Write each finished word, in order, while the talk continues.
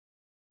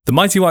The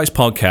Mighty Whites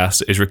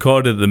podcast is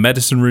recorded at the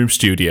Medicine Room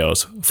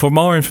Studios. For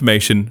more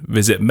information,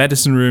 visit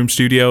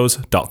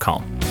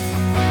medicineroomstudios.com.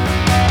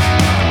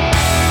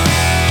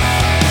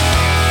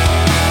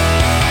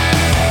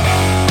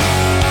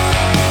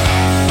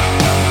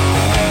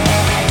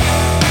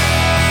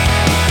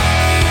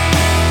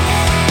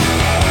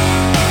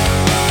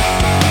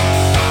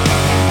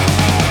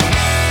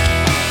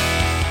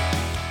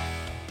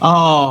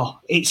 Oh,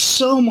 it's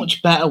so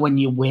much better when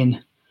you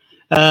win.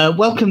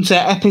 Welcome to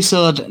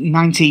episode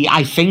 90,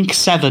 I think,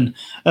 7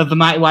 of the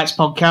Mighty Whites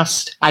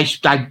podcast.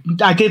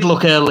 I did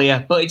look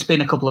earlier, but it's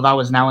been a couple of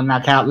hours now and I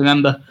can't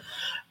remember.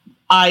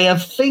 I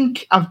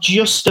think I've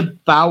just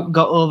about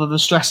got over the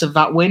stress of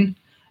that win.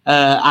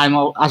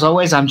 As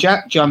always, I'm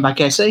Jack, joined by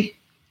KC.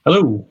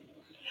 Hello.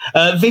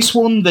 This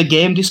one, the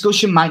game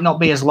discussion might not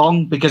be as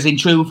long because, in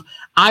truth,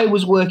 I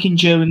was working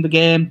during the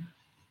game,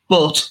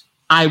 but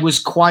I was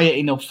quiet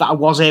enough that I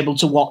was able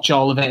to watch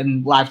all of it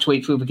and live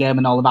tweet through the game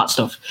and all of that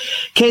stuff.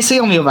 KC,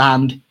 on the other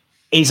hand,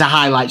 is a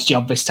highlights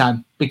job this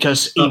time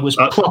because he was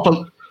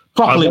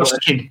properly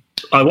working.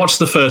 I watched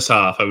the first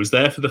half. I was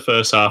there for the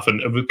first half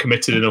and was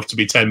committed enough to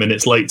be 10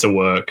 minutes late to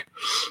work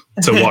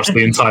to watch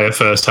the entire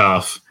first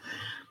half.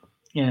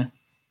 Yeah.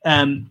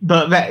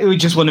 But it was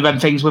just one of them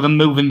things with them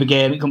moving the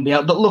game. It couldn't be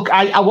out. But look,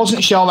 I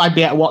wasn't sure I'd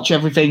be able to watch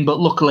everything, but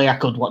luckily I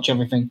could watch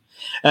everything.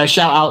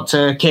 Shout out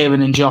to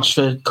Kieran and Josh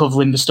for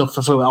covering the stuff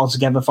for Through It All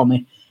Together for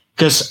me.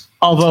 Because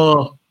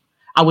although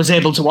I was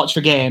able to watch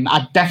the game,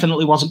 I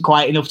definitely wasn't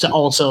quite enough to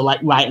also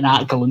write an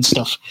article and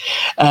stuff.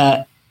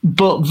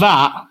 But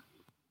that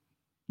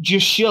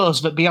just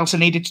shows that Bielsa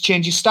needed to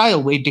change his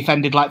style. We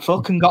defended like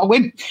fuck and got a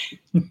win.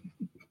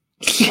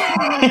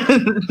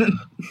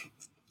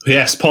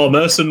 Yes, Paul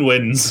Merson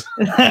wins.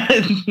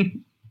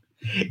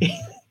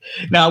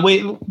 Now,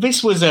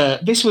 this was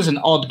an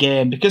odd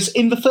game because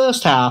in the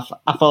first half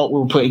I thought we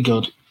were pretty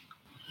good.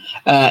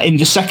 In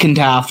the second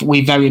half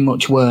we very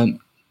much weren't.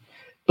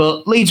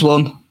 But Leeds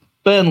won,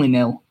 Burnley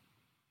 0.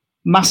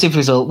 Massive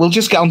result. We'll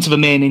just get on to the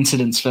main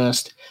incidents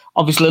first.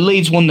 Obviously,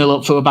 Leeds 1-0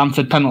 up for a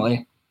Bamford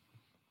penalty.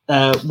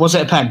 Was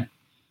it a pen?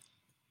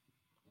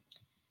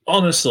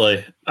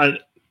 Honestly, and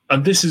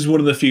this is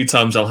one of the few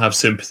times I'll have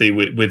sympathy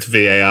with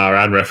VAR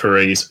and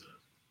referees.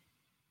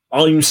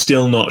 I'm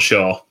still not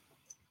sure.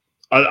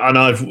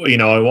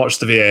 I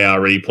watched the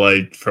VAR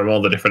replay from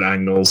all the different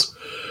angles,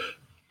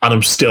 and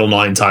I'm still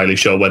not entirely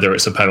sure whether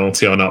it's a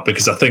penalty or not,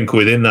 because I think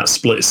within that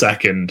split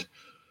second,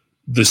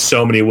 there's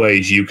so many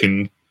ways you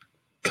can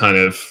kind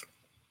of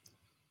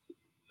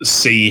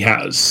say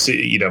how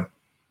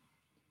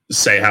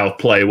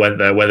play went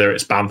there, whether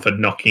it's Bamford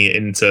knocking it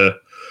into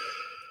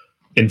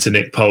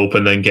Nick Pope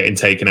and then getting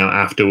taken out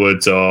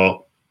afterwards,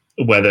 or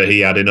whether he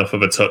had enough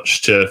of a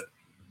touch to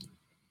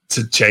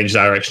change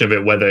direction of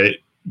it, whether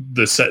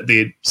the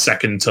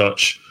second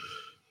touch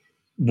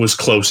was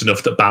close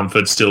enough that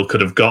Bamford still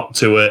could have got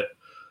to it.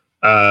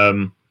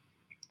 I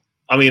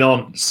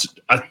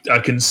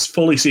can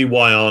fully see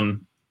why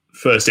on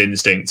first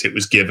instinct it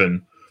was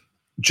given,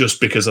 just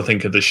because I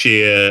think of the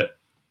sheer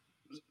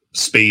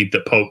speed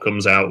that Pope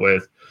comes out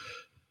with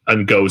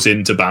and goes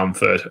into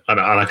Bamford,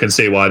 and I can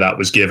see why that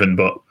was given.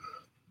 But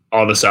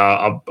honestly,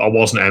 I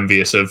wasn't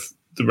envious of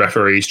the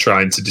referees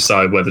trying to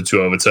decide whether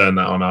to overturn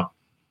that or not.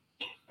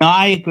 No,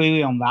 I agree with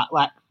you on that.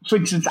 For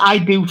instance, I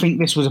do think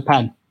this was a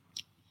pen,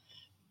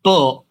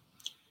 but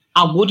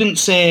I wouldn't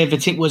say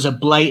that it was a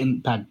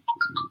blatant pen.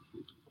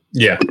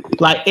 Yeah.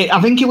 I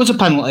think it was a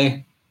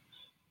penalty,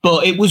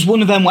 but it was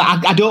one of them where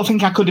I don't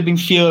think I could have been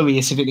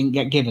furious if it didn't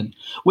get given,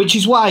 which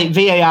is why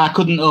VAR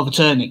couldn't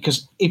overturn it,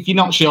 because if you're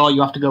not sure,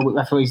 you have to go with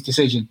referee's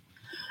decision.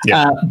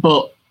 Yeah.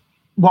 But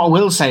what I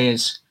will say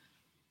is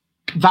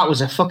that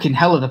was a fucking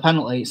hell of a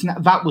penalty.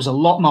 That was a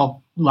lot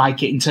more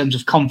like it in terms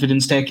of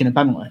confidence taking a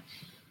penalty.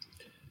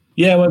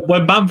 Yeah,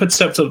 when Bamford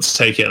stepped up to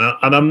take it,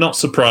 and I'm not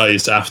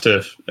surprised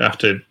after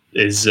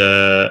his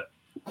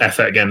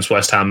effort against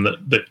West Ham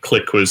that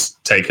Klich was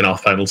taken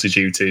off penalty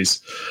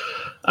duties.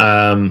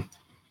 The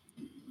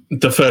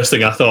first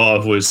thing I thought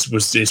of was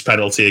his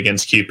penalty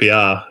against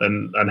QPR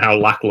and how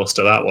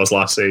lackluster that was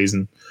last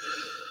season.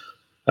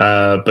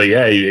 But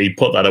yeah, he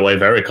put that away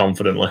very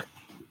confidently.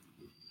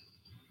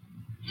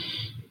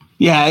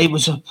 Yeah, it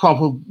was a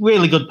proper,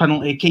 really good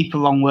penalty. Keep a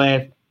long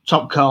way,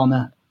 top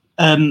corner.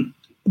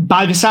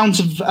 By the sounds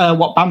of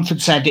what Bamford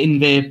said in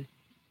the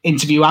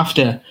interview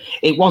after,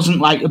 it wasn't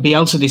like a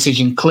Bielsa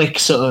decision. Klich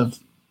sort of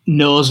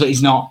knows that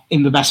he's not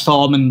in the best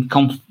form and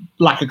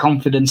lack of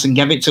confidence and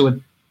gave it to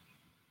him.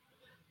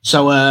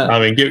 So,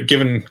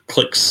 given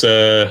Klich's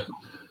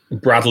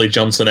Bradley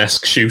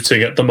Johnson-esque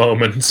shooting at the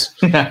moment,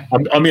 yeah.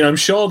 I'm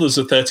sure there's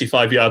a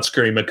 35-yard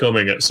screamer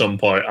coming at some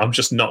point. I'm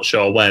just not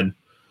sure when.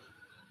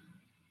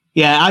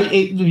 Yeah,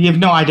 you have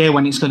no idea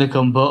when it's going to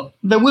come, but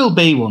there will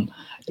be one.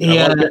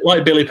 Yeah.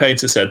 Like Billy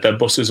Painter said, their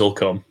buses will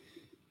come.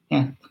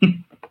 Yeah.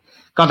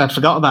 God, I'd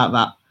forgot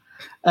about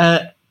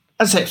that.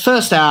 As I said,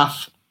 first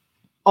half,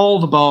 all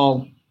the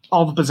ball,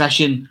 all the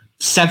possession,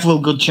 several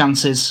good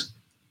chances.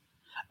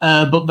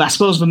 But I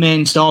suppose the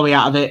main story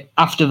out of it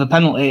after the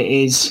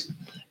penalty is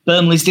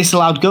Burnley's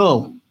disallowed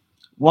goal,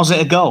 Was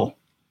it a goal?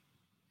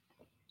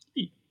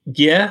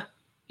 Yeah.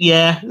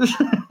 Yeah,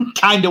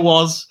 kind of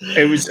was.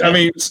 It was. I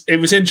mean, it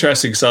was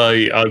interesting because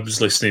I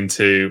was listening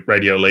to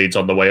Radio Leeds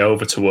on the way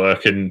over to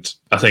work, and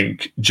I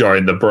think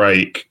during the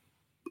break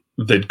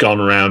they'd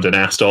gone around and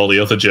asked all the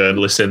other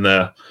journalists in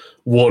there,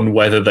 one,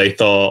 whether they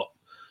thought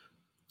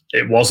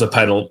it was a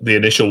penalty, the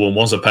initial one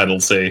was a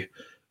penalty,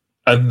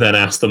 and then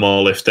asked them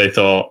all if they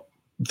thought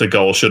the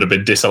goal should have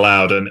been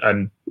disallowed.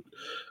 And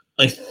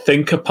I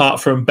think apart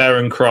from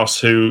Baron Cross,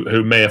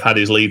 who may have had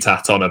his Leeds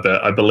hat on a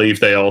bit, I believe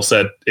they all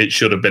said it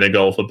should have been a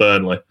goal for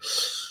Burnley.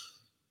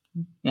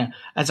 Yeah,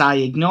 as I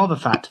ignore the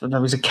fact that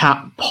there was a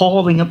cat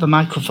pawing up the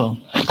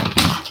microphone.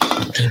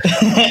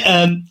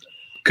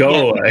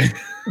 Go away.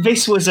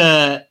 This was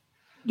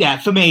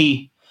for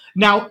me.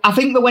 Now, I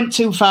think they went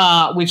too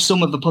far with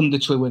some of the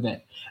punditry with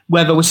it,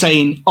 where they were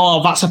saying,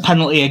 oh, that's a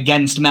penalty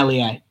against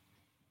Meslier.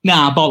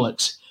 Nah,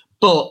 bollocks.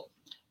 But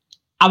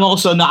I'm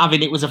also not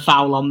having it was a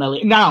foul on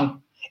Meslier.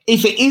 Now,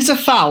 if it is a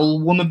foul,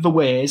 one of the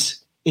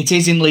ways, it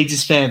is in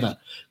Leeds' favour.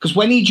 Because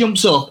when he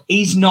jumps up,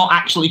 he's not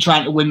actually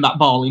trying to win that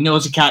ball. He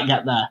knows he can't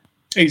get there.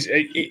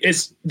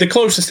 It's the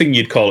closest thing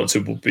you'd call it to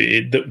would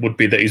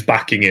be that he's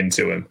backing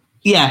into him.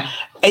 Yeah,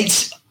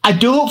 I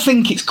don't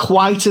think it's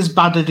quite as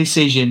bad a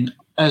decision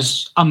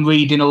as I'm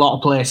reading a lot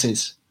of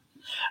places.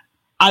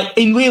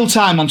 In real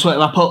time on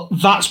Twitter, I put,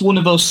 that's one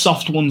of those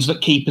soft ones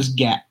that keepers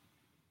get.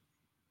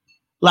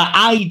 Like,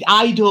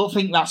 I don't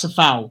think that's a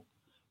foul,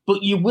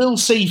 but you will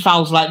see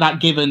fouls like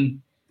that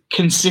given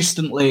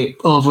consistently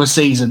over a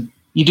season.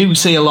 You do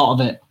see a lot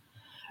of it.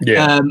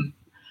 Yeah.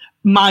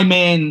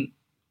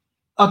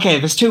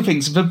 There's two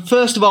things.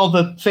 First of all,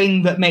 the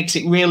thing that makes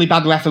it really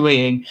bad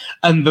refereeing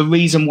and the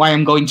reason why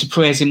I'm going to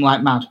praise him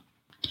like mad.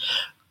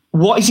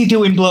 What is he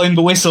doing blowing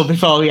the whistle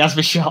before he has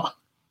the shot?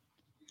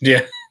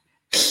 Yeah.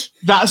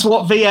 That's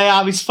what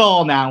VAR is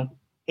for now.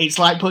 It's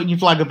like putting your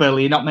flag up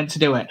early. You're not meant to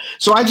do it.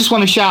 So I just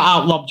want to shout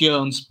out Rob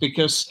Jones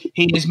because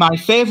he is my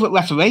favourite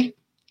referee.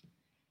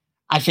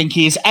 I think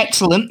he is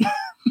excellent.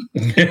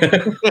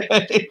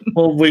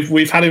 Well,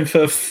 we've had him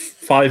for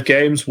 5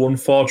 games, won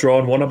 4,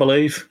 drawn 1, I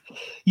believe.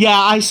 Yeah,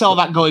 I saw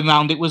that going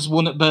round. It was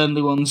one at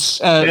Burnley once.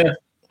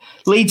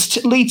 Leeds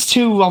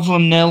 2,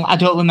 Rotherham 0. I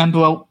don't remember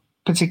what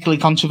particularly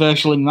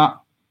controversial in that.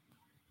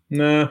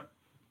 No.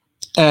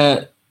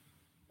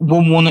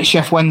 1-1 at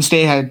Sheff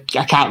Wednesday.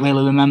 I can't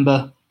really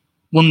remember.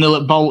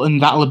 1-0 at Bolton.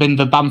 That'll have been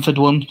the Bamford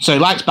one. So he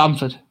likes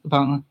Bamford,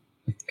 apparently.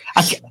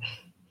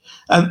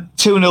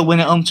 2-0 win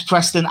at home to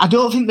Preston. I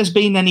don't think there's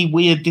been any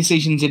weird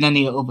decisions in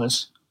any of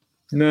others.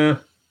 No.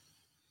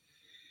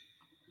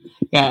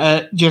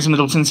 Yeah, Jason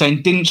Middleton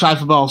saying, didn't try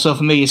for ball, so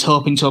for me he's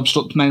hoping to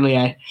obstruct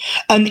Meslier.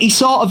 And he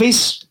sort of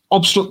is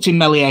obstructing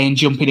Meslier and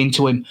jumping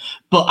into him.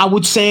 But I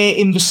would say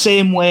in the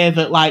same way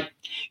that, like,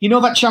 you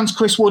know that chance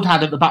Chris Wood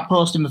had at the back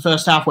post in the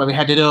first half where he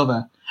headed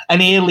over?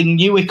 And Ayling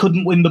knew he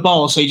couldn't win the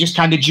ball, so he just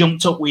kind of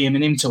jumped up with him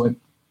and into him.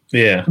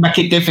 Yeah. To make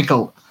it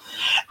difficult.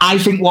 I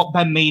think what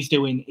Ben Mee's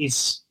doing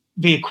is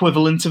the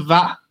equivalent of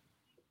that.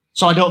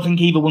 So I don't think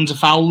either one's a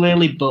foul,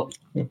 really, but...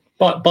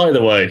 By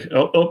the way,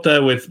 up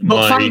there with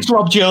but thanks,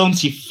 Rob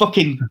Jones,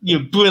 you're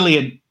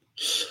brilliant.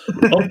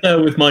 Up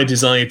there with my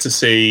desire to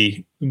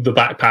see the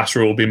back pass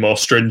rule be more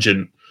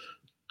stringent,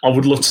 I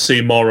would love to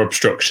see more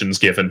obstructions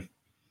given.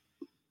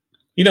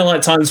 You know,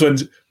 like times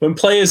when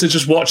players are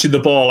just watching the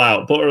ball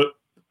out, but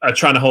are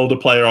trying to hold a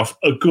player off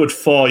a good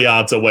 4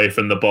 yards away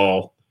from the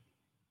ball.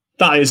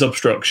 That is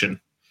obstruction.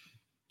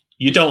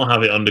 You don't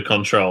have it under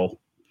control.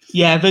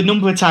 Yeah, the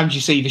number of times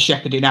you see the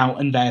shepherding out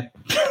and they're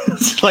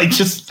like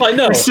just I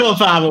know. So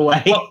far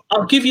away. Well,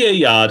 I'll give you a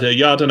yard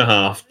and a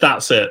half.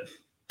 That's it.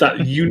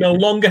 That you no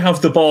longer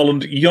have the ball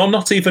and you're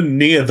not even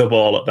near the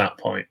ball at that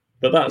point.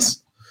 But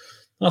that's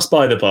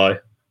by the by.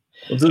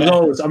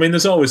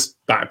 There's always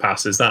back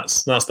passes.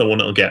 That's the one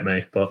that'll get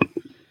me. But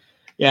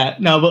yeah,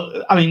 no,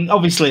 but I mean,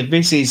 obviously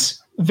this is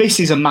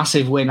a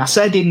massive win. I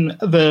said in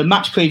the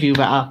match preview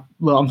that I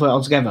wrote on Put It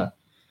All Together,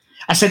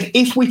 I said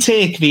if we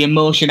take the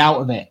emotion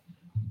out of it,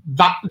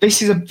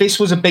 this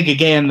was a bigger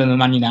game than the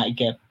Man United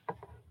game.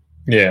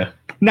 Yeah.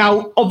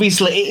 Now,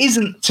 obviously, it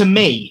isn't to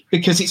me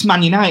because it's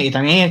Man United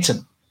and I hate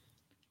them.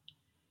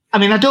 I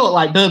mean, I don't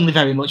like Burnley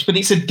very much, but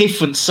it's a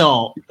different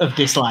sort of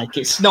dislike.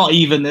 It's not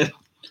even a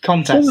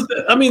contest. Well,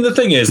 I mean, the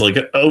thing is, like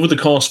over the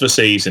course of a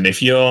season,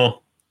 if you're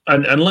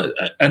and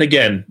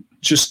again,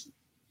 just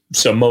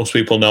so most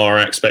people know our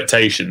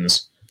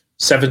expectations,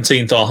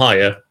 17th or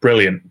higher,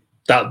 brilliant.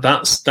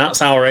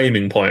 That's our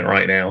aiming point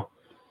right now.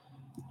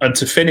 And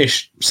to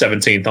finish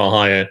 17th or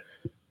higher,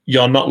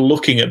 you're not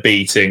looking at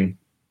beating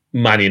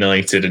Man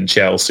United and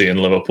Chelsea and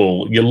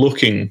Liverpool. You're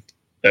looking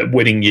at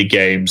winning your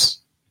games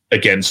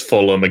against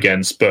Fulham,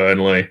 against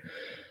Burnley,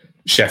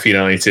 Sheffield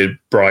United,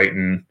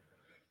 Brighton,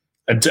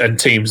 and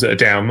teams that are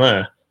down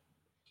there.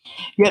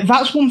 Yeah,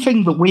 that's one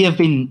thing that we have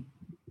been,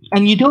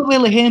 and you don't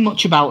really hear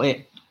much about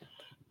it,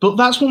 but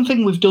that's one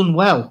thing we've done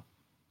well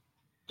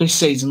this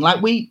season. Like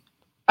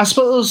I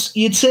suppose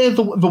you'd say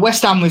the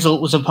West Ham result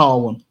was a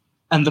poor one.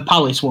 And the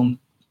Palace one.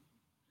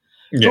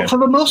 But for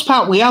the most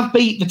part, we have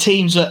beat the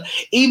teams that,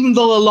 even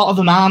though a lot of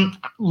them aren't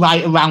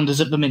right around us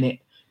at the minute,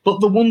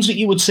 but the ones that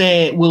you would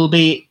say will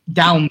be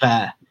down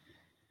there,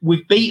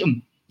 we've beat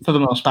them for the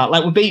most part.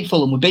 Like, we beat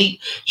Fulham, we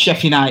beat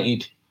Sheffield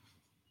United,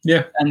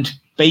 and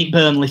beat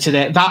Burnley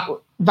today.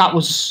 That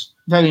was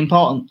very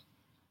important.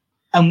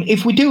 And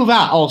if we do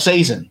that all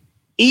season,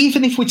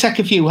 even if we take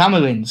a few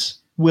hammerings,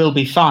 we'll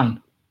be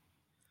fine.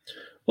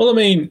 Well, I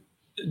mean,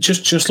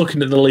 just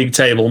looking at the league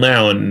table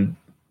now, and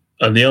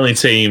the only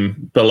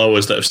team below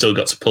us that have still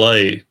got to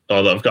play,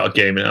 or that have got a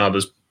game in hand,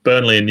 there's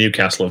Burnley and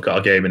Newcastle have got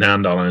a game in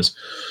hand on us.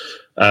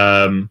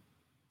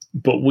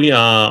 But we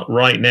are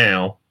right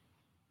now,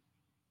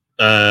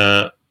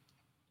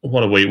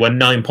 what are we? We're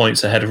 9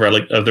 points ahead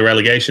of the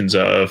relegations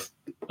of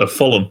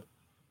Fulham.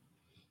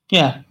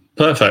 Yeah,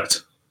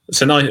 perfect.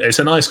 It's a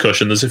nice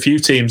cushion. There's a few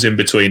teams in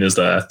between us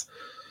there.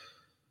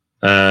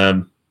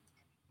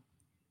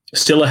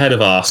 Still ahead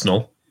of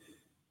Arsenal,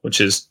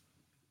 which is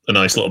a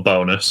nice little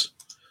bonus.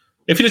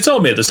 If you'd have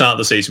told me at the start of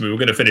the season we were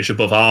going to finish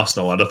above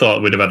Arsenal, I'd have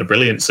thought we'd have had a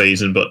brilliant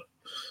season, but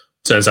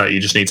turns out you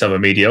just need to have a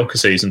mediocre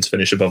season to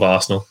finish above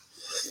Arsenal.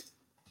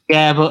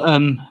 Yeah, but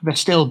they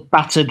still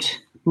battered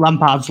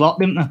Lampard's lot,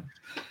 didn't they?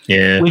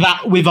 Yeah.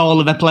 With all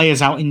of their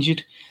players out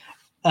injured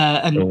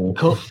and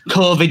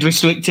COVID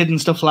restricted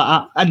and stuff like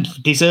that,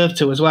 and deserved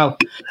to as well.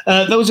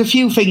 There was a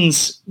few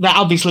things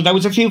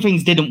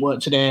didn't work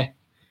today.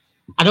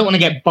 I don't want to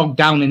get bogged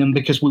down in them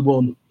because we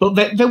won, but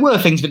there were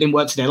things that didn't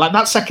work today. Like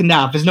that second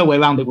half, there's no way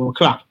around it, we were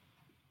crap.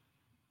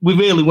 We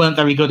really weren't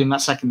very good in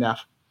that second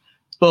half.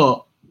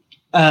 But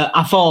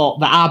I thought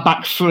that our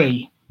back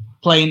three,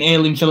 playing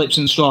Ayling, Phillips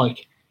and Struijk,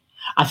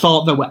 I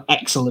thought they were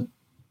excellent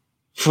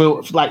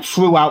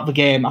throughout the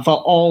game. I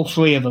thought all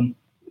three of them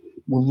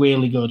were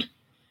really good.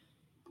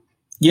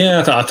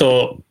 Yeah, I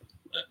thought,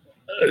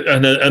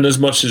 and as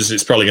much as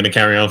it's probably going to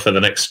carry on for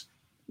the next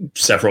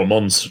several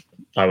months,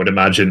 I would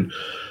imagine,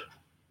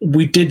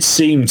 we did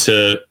seem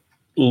to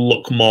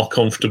look more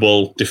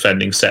comfortable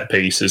defending set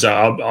pieces.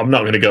 I'm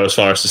not going to go as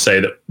far as to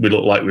say that we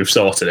look like we've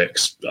sorted it,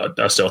 'cause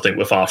I still think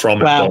we're far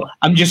from it. Well,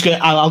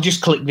 I'll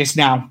just click this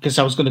now because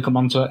I was going to come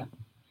on to it.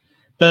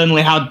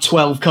 Burnley had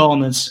 12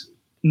 corners.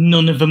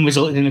 None of them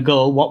resulted in a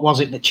goal. What was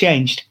it that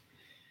changed?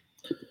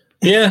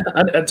 Yeah,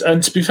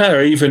 and to be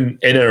fair, even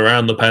in and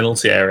around the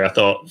penalty area, I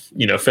thought,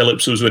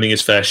 Phillips was winning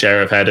his fair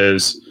share of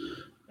headers.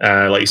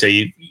 Like you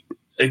say,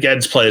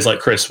 against players like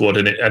Chris Wood,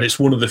 and it's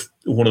one of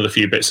the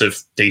few bits of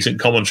decent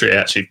commentary I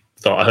actually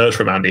thought I heard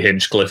from Andy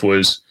Hinchcliffe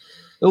was,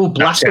 oh,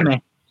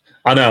 blasphemy.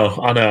 I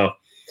know,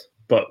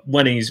 but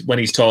when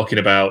he's talking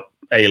about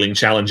Ayling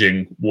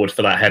challenging Wood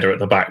for that header at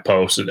the back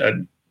post,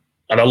 and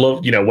I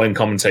love when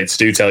commentators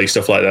do tell you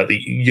stuff like that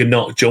you're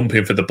not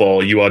jumping for the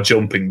ball, you are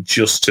jumping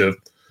just to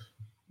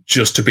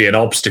be an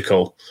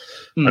obstacle.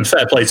 And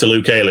fair play to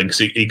Luke Ayling because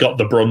he got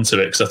the brunt of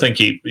it, because I think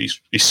he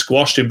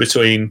squashed in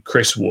between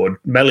Chris Wood.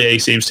 Meslier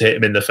seems to hit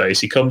him in the face.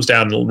 He comes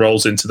down and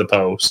rolls into the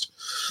post.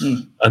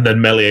 And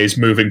then Mellier's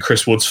moving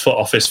Chris Wood's foot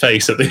off his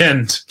face at the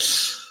end.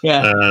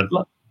 Yeah.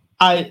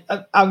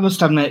 I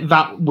must admit,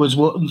 that was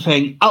one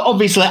thing.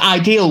 Obviously,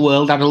 ideal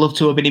world, I'd have loved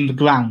to have been in the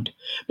ground.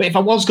 But if I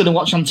was going to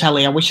watch on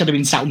telly, I wish I'd have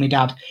been sat with my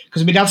dad.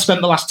 Because my dad spent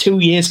the last 2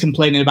 years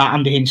complaining about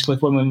Andy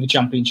Hinchcliffe when we were in the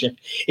Championship.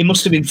 He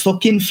must have been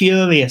fucking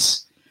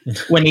furious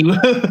when he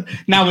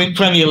now in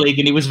Premier League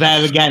and he was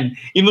there again.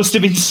 He must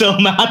have been so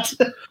mad.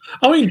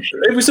 I mean,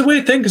 it was a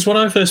weird thing because when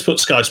I first put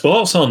Sky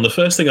Sports on, the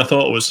first thing I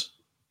thought was,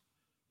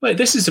 wait,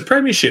 this is a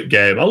Premiership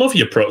game. I love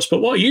you, Pruts, but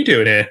what are you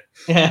doing here?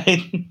 Yeah,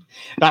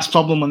 that's the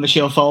problem when they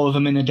show 4 of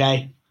them in a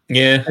day.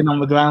 Yeah, and on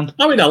the ground.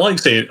 I mean, I like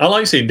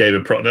seeing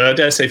David Prutton. And I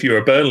dare say, if you were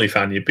a Burnley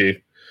fan, you'd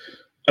be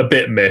a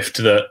bit miffed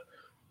that,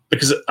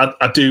 because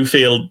I do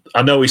feel,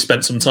 I know he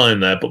spent some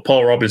time there, but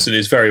Paul Robinson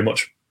is very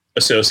much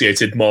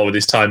associated more with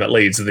his time at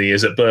Leeds than he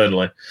is at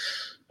Burnley.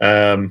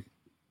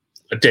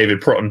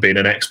 David Prutton being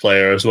an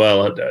ex-player as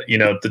well.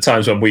 The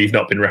times when we've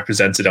not been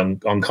represented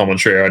on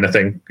commentary or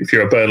anything, if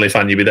you're a Burnley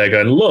fan, you'd be there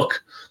going,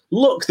 look,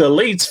 the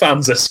Leeds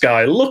fans are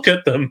Sky, look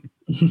at them.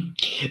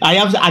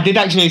 I did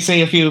actually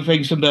see a few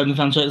things from Burnley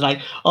fans where it's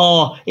like,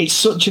 oh, it's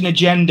such an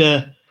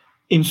agenda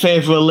in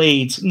favour of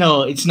Leeds.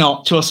 No, it's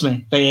not. Trust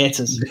me, they hate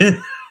us.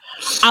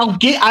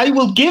 I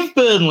will give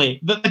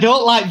Burnley that they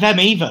don't like them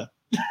either.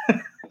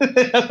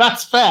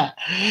 That's fair.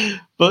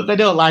 But they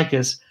don't like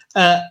us.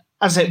 As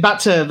I said, back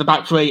to the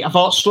back three, I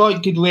thought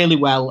Struijk did really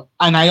well.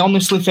 And I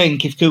honestly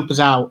think if Cooper's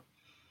out,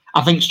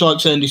 I think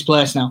Struijk's earned his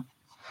place now.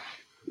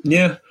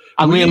 Yeah.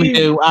 I really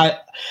do.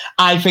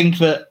 I think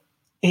that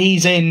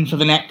he's in for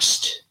the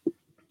next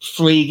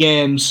 3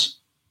 games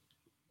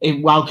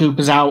while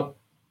Cooper's out.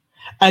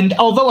 And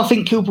although I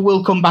think Cooper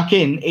will come back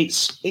in,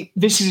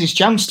 this is his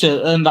chance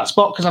to earn that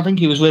spot because I think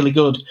he was really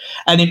good.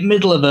 And in the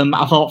middle of them,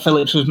 I thought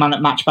Phillips was man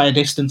at match by a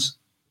distance.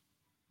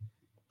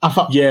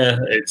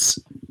 It's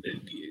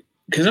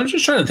because I'm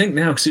just trying to think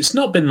now, because it's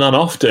not been that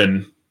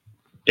often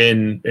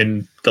in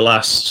the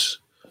last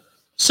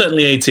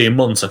certainly 18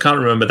 months. I can't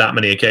remember that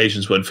many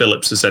occasions when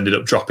Phillips has ended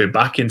up dropping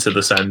back into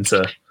the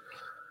centre.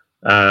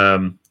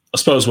 I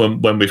suppose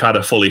when we've had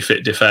a fully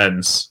fit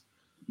defence,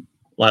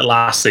 like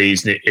last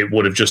season, it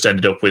would have just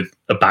ended up with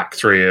a back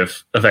three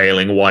of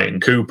Ayling, White,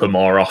 and Cooper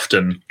more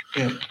often.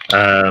 Yeah.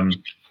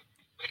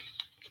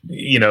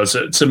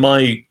 So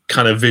my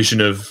kind of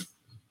vision of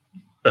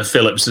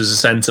Phillips as a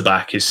centre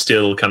back is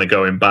still kind of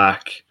going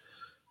back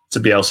to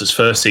Bielsa's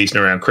first season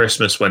around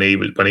Christmas when he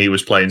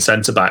was playing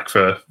centre back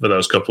for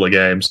those couple of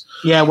games.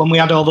 Yeah, when we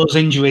had all those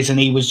injuries and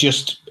he was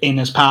just in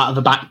as part of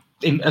the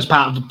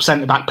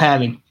centre back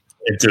pairing.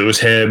 It was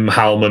him.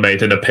 Halma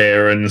made an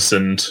appearance,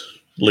 and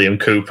Liam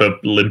Cooper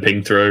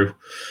limping through.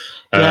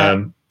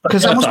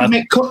 Because I must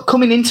admit,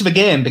 coming into the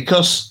game,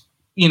 because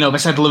they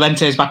said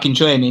Llorente is back in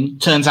training.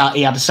 Turns out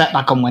he had a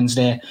setback on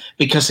Wednesday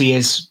because he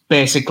is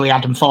basically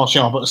Adam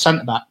Forshaw but a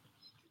centre back.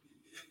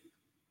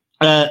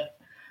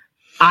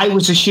 I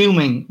was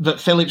assuming that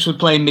Phillips would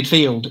play in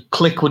midfield,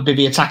 Click would be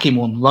the attacking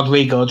one,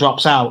 Rodrigo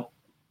drops out,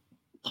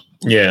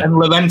 and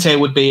Llorente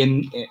would be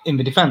in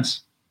the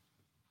defence.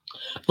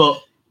 But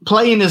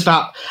playing as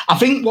that, I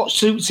think what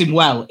suits him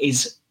well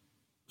is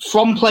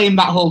from playing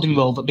that holding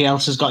role that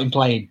Bielsa's got him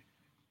playing,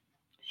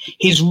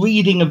 his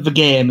reading of the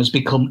game has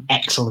become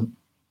excellent.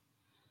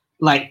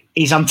 Like,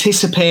 his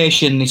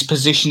anticipation, his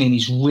positioning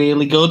is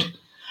really good.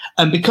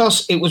 And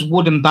because it was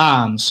Wood and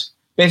Barnes,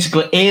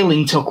 basically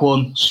Ayling took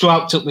one,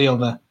 Strout took the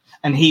other,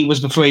 and he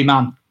was the free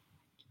man.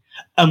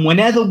 And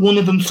whenever one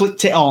of them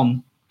flicked it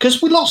on,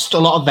 because we lost a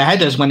lot of the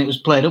headers when it was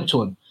played up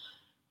to him,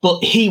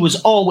 but he was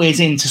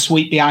always in to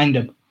sweep behind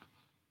him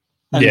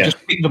and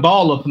just pick the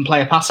ball up and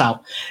play a pass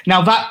out.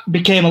 Now, that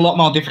became a lot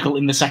more difficult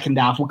in the second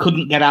half. We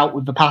couldn't get out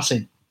with the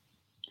passing.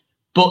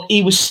 But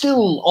he was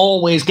still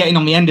always getting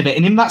on the end of it.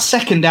 And in that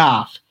second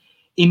half,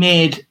 he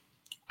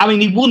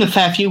won a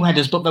fair few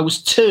headers, but there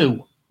was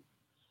two,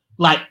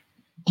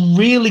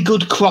 really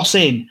good cross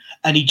in,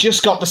 and he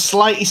just got the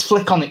slightest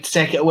flick on it to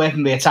take it away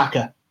from the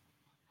attacker.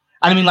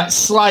 And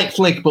slight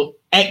flick, but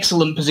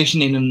excellent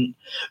positioning, and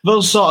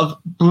those sort of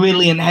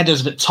brilliant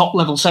headers that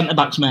top-level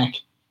centre-backs make.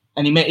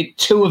 And he made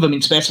two of them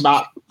in space of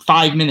about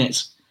 5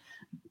 minutes.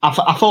 I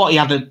thought he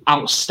had an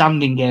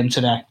outstanding game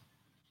today.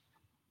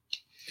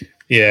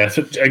 Yeah,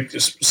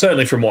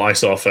 certainly from what I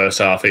saw first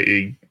half,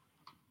 he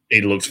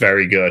looked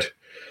very good.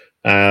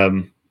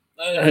 And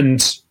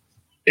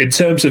in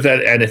terms of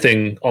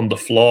anything on the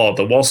floor,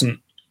 there wasn't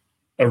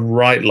a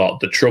right lot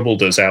that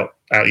troubled us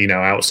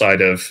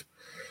outside of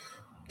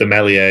the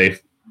Meslier.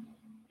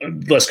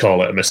 Let's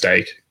call it a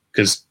mistake,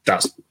 because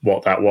that's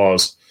what that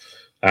was.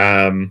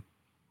 And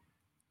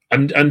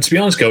to be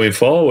honest, going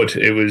forward,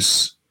 it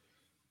was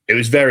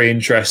very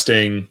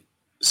interesting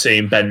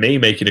seeing Ben Mee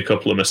making a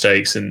couple of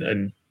mistakes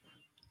and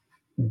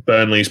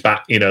Burnley's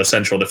back,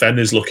 central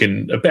defenders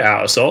looking a bit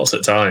out of sorts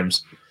at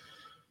times.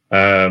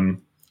 I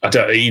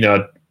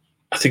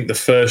think the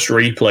first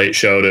replay it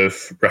showed of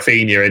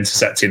Rafinha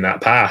intercepting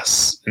that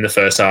pass in the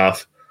first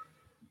half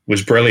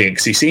was brilliant,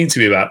 because he seemed to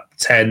be about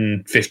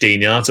 10,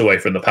 15 yards away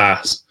from the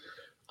pass.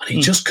 And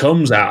he just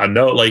comes out and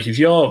if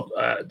you're,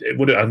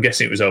 I'm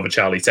guessing it was over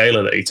Charlie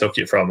Taylor that he took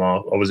it from,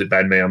 or was it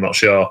Ben Mee? I'm not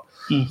sure.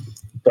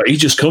 But he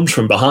just comes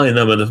from behind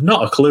them and they've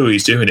not a clue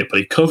he's doing it, but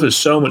he covers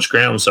so much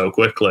ground so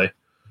quickly.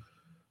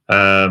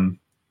 And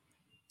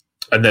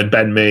then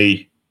Ben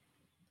Mee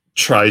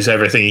tries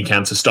everything he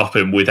can to stop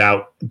him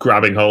without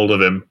grabbing hold of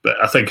him. But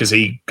I think as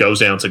he goes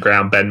down to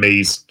ground, Ben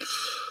Mee's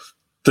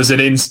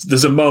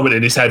there's a moment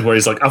in his head where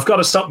he's like, "I've got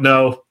to stop."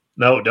 No,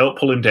 don't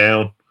pull him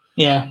down.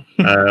 Yeah.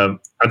 And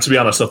to be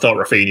honest, I thought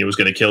Rafinha was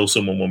going to kill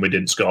someone when we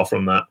didn't score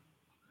from that.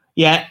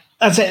 Yeah,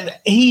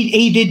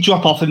 he did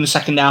drop off in the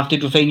second half,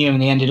 did Rafinha,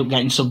 and he ended up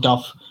getting subbed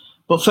off.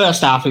 But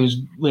first half, he was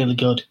really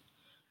good.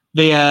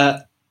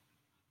 There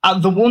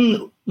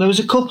was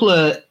a couple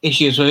of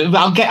issues with it.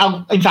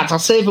 I'll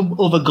save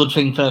another good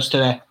thing first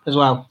today as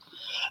well.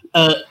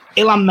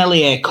 Illan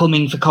Meslier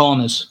coming for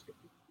corners.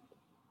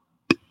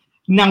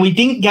 Now, he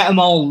didn't get them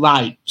all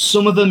right.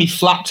 Some of them he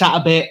flapped at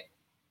a bit.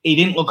 He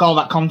didn't look all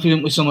that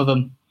confident with some of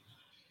them.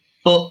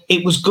 But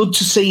it was good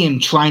to see him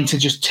trying to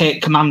just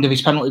take command of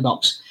his penalty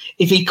box.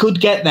 If he could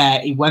get there,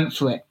 he went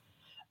for it.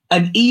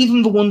 And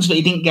even the ones that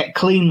he didn't get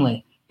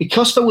cleanly,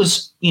 because there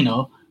was,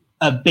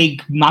 a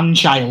big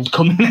man-child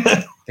coming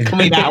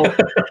out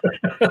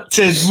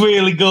to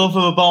really go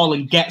for the ball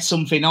and get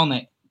something on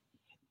it,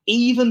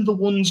 even the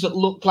ones that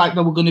looked like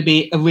they were going to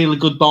be a really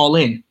good ball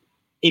in,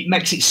 it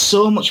makes it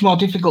so much more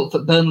difficult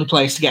for Burnley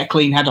players to get a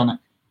clean head on it.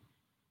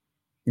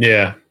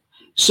 Yeah.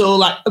 So,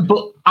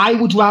 but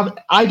I'd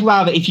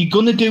rather if you're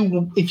gonna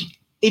if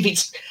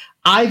it's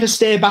either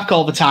stay back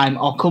all the time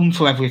or come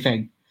for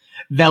everything,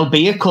 there'll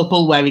be a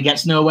couple where he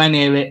gets nowhere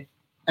near it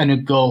and a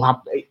goal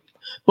happens.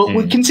 But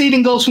we're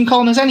conceding goals from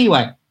corners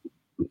anyway.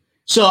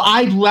 So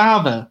I'd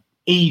rather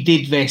he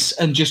did this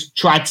and just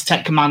tried to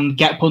take command,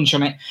 get a punch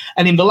on it.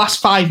 And in the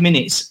last 5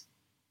 minutes,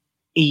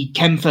 he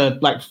came for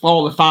 4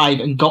 or 5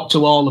 and got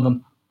to all of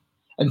them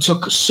and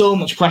took so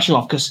much pressure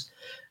off, because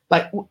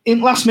in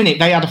the last minute,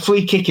 they had a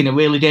free kick in a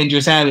really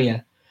dangerous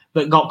area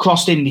that got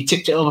crossed in. He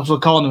tipped it over for a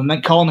corner, and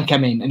then corner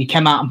came in, and he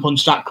came out and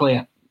punched that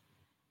clear.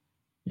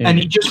 Yeah. And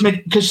he just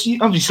made, because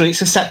obviously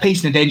it's a set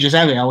piece in a dangerous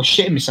area. I was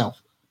shitting myself.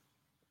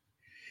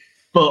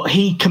 but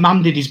he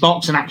commanded his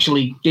box and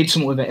actually did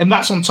something with it. And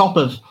that's on top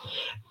of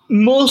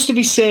most of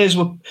his saves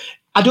were.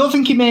 I don't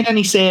think he made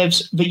any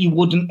saves that you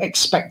wouldn't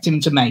expect him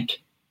to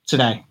make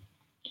today.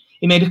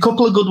 He made a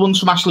couple of good ones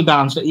from Ashley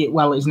Barnes that hit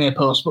well at his near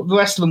post, but the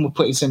rest of them were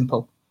pretty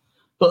simple.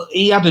 But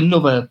he had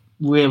another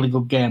really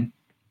good game.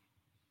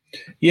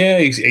 Yeah,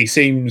 he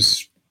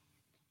seems,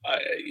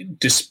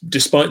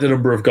 despite the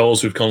number of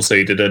goals we've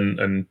conceded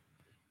and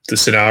the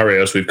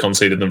scenarios we've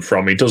conceded them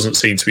from, he doesn't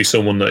seem to be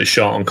someone that is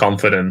short on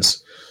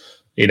confidence.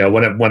 You know,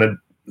 I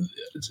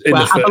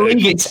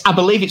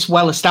believe it's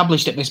well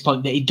established at this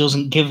point that he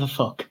doesn't give a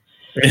fuck.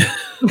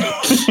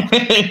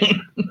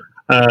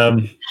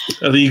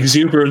 The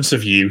exuberance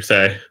of youth,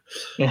 eh?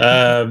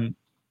 Yeah.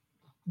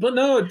 But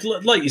no,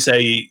 like you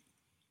say,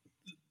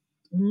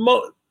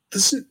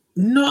 there's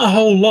not a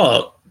whole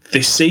lot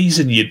this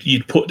season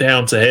you'd put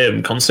down to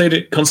him,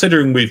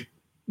 considering we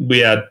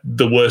had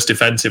the worst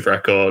defensive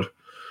record.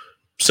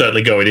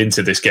 Certainly going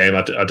into this game,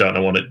 I don't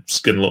know what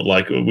it's going to look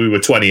like. We were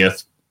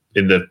 20th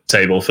in the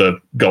table for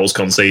goals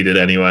conceded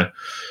anyway.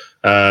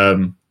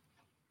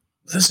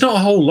 There's not a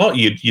whole lot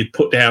you'd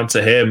put down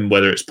to him,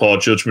 whether it's poor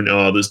judgment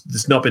or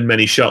there's not been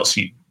many shots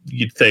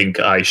you'd think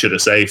I should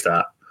have saved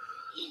that.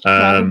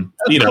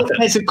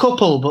 There's a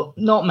couple, but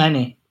not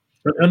many.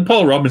 And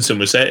Paul Robinson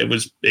was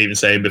even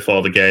saying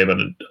before the game,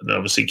 and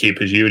obviously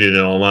keepers union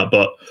and all that.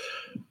 But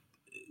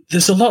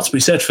there's a lot to be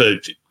said for,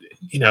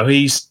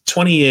 he's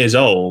 20 years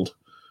old,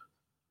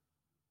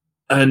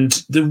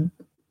 and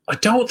I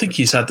don't think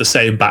he's had the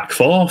same back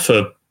four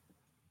for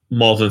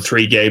more than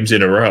 3 games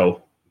in a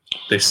row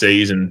this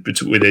season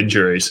with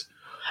injuries.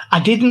 I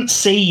didn't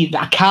see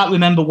that. I can't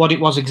remember what it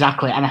was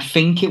exactly, and I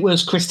think it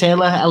was Chris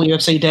Taylor,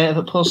 LUFC Data,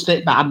 that posted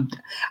it, but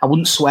I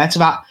wouldn't swear to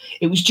that.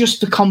 It was just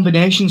the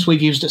combinations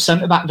we've used at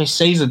centre-back this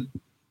season.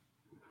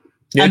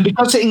 Yeah. And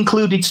because it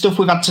included stuff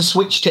we've had to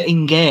switch to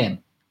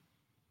in-game,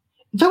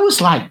 there was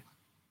like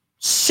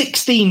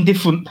 16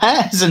 different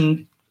pairs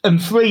and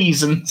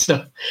threes and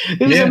stuff.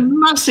 It was a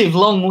massive,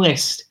 long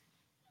list.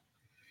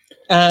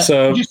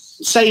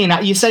 Just saying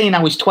that, you're saying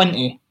I was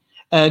 20.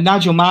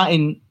 Nigel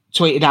Martin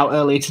tweeted out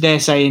earlier today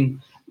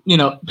saying,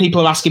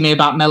 people are asking me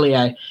about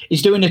Meslier.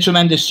 He's doing a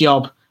tremendous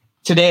job.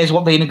 Today is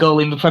what being a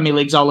goalie in the Premier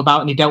League's all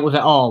about, and he dealt with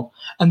it all.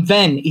 And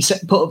then he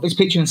put up his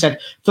picture and said,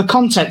 for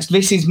context,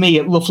 this is me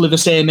at roughly the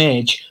same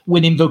age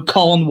winning the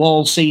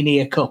Cornwall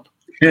Senior Cup.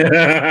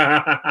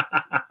 Yeah.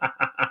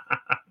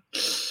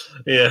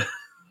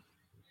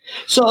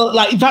 So,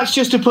 that's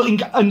just to put in,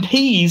 and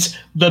he's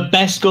the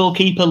best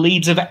goalkeeper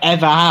Leeds have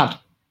ever had.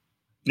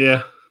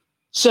 Yeah.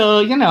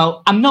 So,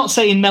 I'm not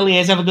saying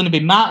Mellier's ever going to be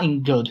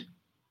Martin good,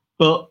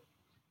 but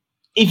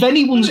if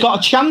anyone's got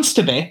a chance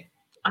to be...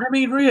 I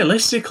mean,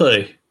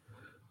 realistically,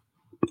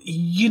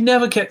 you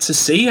never get to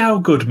see how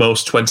good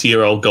most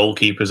 20-year-old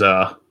goalkeepers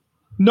are.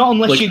 Not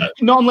unless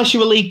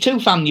you're a League Two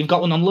fan, you've got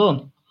one on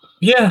loan.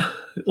 Yeah,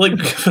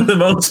 for the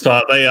most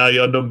part, they are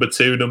your number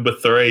 2, number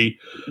 3,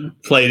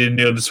 playing in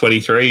the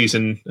under-23s,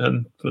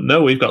 and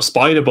no, we've got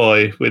Spider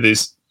Boy with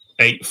his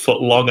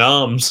 8-foot-long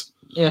arms.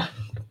 Yeah.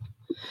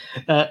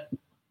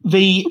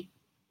 The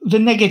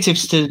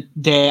negatives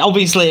today,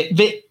 obviously,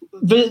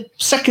 the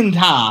second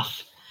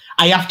half,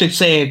 I have to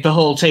say the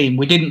whole team,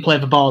 we didn't play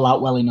the ball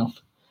out well enough.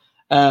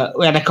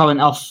 We had a comment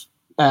off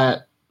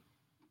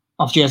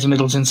Jason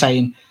Middleton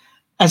saying,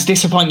 as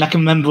disappointing I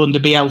can remember under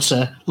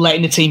Bielsa,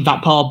 letting the team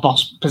that poor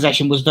boss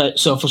possession was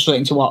so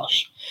frustrating to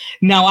watch.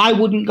 Now, I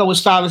wouldn't go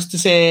as far as to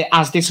say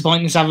as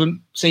disappointing as I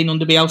haven't seen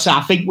under Bielsa.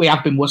 I think we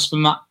have been worse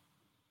than that.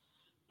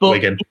 But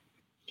Wigan.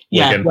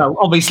 Well,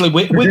 obviously,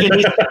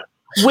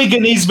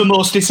 Wigan is the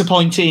most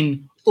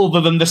disappointing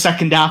other than the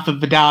second half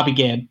of the Derby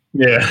game.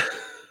 Yeah.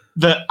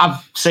 That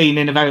I've seen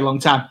in a very long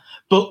time.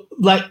 But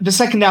the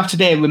second half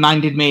today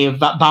reminded me of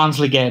that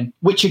Barnsley game,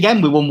 which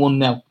again we won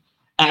 1-0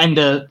 at end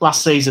of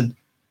last season,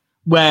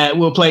 where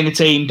we were playing a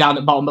team down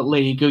at bottom of the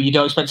league who you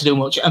don't expect to do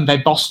much, and they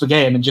bossed the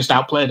game and just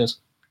outplayed us.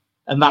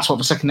 And that's what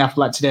the second half was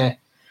like today.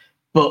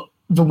 But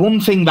the one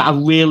thing that I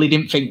really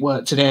didn't think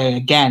worked today,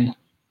 again,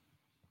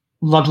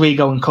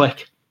 Rodrigo and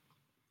Click.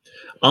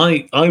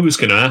 I was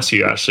going to ask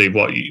you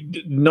actually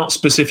not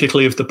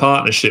specifically of the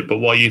partnership, but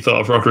what you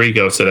thought of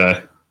Rodrigo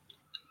today.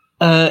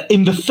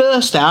 In the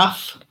first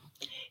half,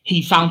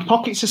 he found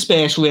pockets of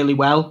space really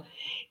well.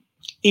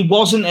 He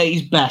wasn't at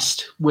his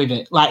best with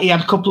it. He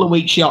had a couple of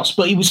weak shots,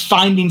 but he was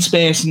finding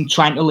space and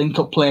trying to link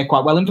up play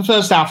quite well. In the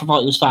first half, I thought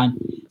he was fine.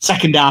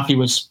 Second half, he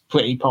was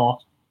pretty poor.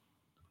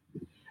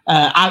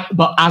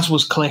 But as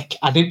was Click.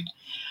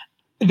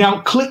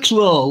 Now, Click's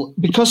role,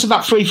 because of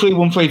that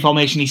 3-3-1-3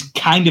 formation, he's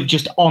kind of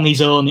just on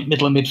his own in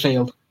middle of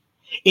midfield.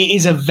 It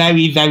is a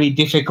very, very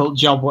difficult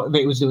job what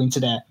he was doing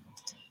today.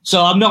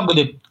 So I'm not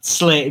going to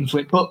slate him for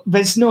it, but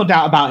there's no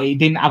doubt about it. He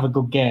didn't have a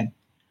good game.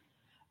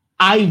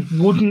 I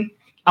wouldn't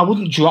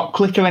drop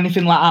Click or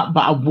anything like that,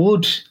 but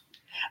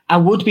I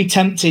would be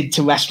tempted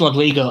to rest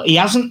Rodrigo. He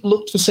hasn't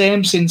looked the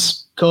same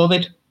since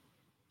COVID.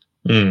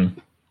 Mm.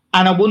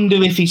 And I wonder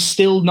if he's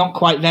still not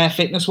quite there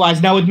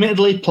fitness-wise. Now,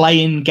 admittedly,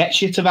 playing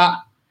gets you to that.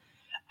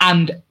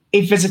 And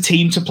if there's a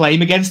team to play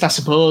him against, I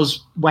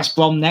suppose West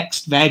Brom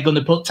next, they're going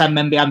to put 10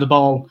 men behind the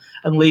ball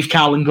and leave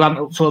Karlan Grant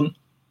up front.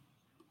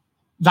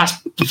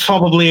 That's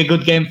probably a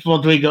good game for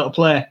Rodrigo to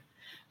play.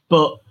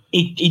 But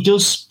he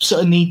does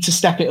sort of need to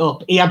step it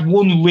up. He had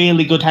one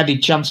really good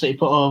headed chance that he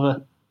put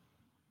over,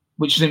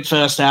 which was in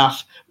first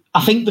half.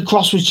 I think the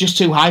cross was just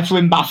too high for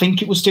him, but I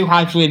think it was too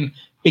high for him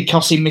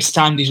because he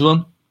mistimed his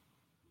run.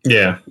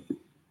 Yeah.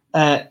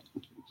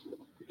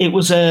 It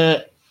was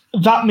that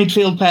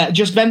midfield pair,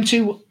 just them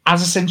two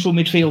as a central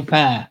midfield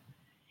pair,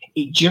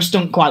 it just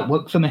don't quite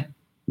work for me.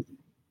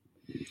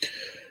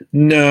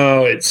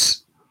 No,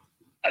 it's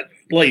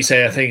like you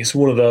say, I think it's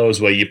one of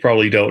those where you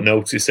probably don't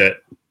notice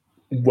it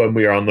when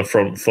we are on the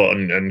front foot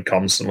and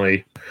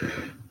constantly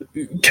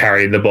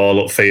carrying the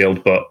ball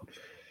upfield. But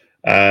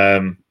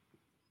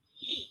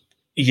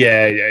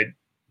it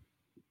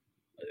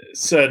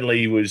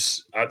certainly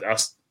was.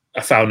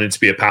 I found him to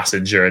be a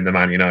passenger in the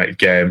Man United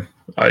game.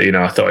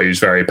 I thought he was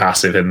very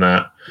passive in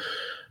that.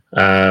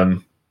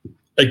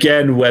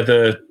 Again,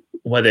 whether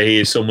he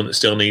is someone that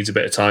still needs a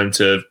bit of time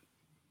to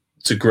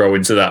grow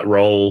into that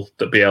role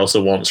that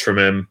Bielsa wants from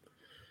him,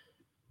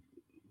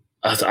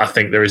 I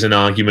think there is an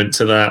argument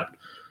to that,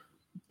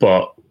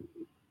 but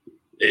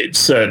it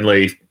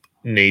certainly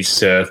needs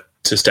to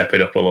step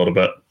it up a little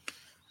bit.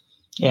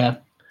 Yeah,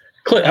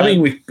 I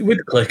mean,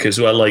 with Klich as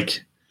well,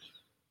 like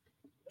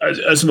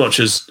as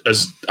much as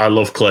I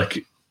love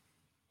Klich,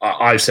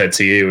 I've said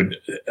to you,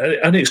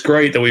 and it's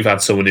great that we've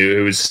had someone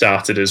who has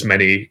started as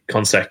many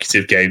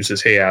consecutive games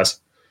as he has.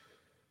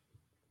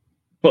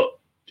 But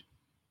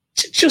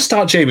just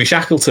start Jamie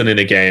Shackleton in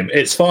a game.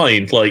 It's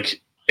fine.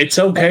 Like it's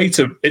okay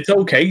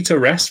to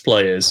rest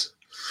players.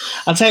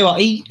 I'll tell you what,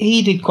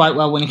 he did quite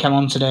well when he came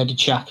on today, did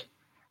Shaq.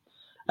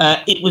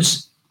 It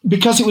was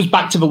because it was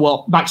back to the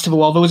wall.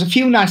 There was a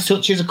few nice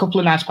touches, a couple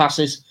of nice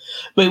passes,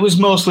 but it was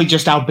mostly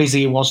just how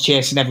busy he was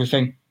chasing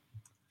everything.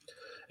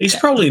 He's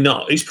probably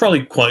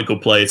quite a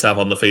good player to have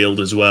on the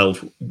field as well.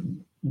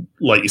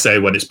 Like you say,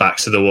 when it's back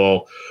to the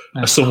wall,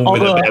 someone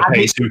with a bit of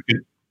pace who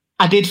could.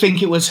 I did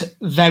think it was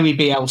very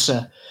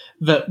Bielsa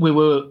that we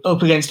were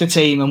up against a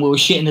team and we were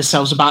shitting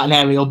ourselves about an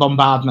aerial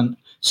bombardment.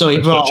 So he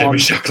brought Jamie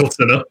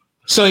Shackleton up.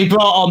 So he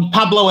brought on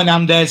Pablo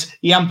Hernandez,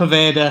 Jan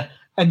Poveda,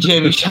 and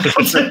Jamie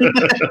Shackleton.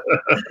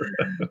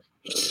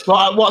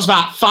 What's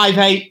that?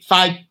 5'8",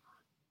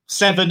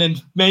 5'7",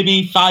 and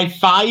maybe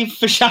 5'5"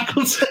 for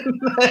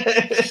Shackleton.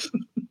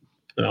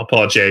 Oh,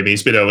 poor Jamie.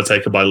 He's been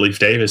overtaken by Leif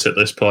Davis at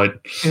this point.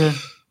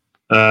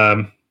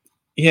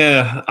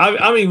 Yeah.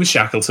 I mean, with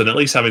Shackleton, at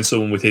least having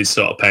someone with his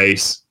sort of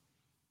pace,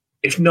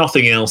 if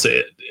nothing else,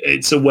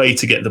 it's a way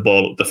to get the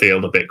ball up the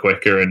field a bit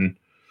quicker and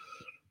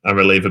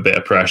relieve a bit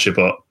of pressure.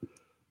 But,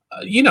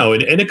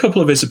 in a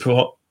couple of his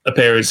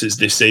appearances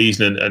this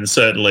season, and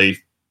certainly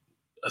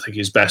I think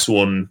his best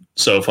one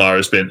so far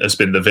has been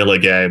the Villa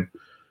game.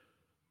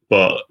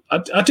 But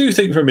I do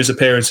think from his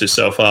appearances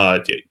so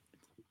far,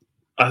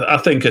 I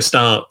think a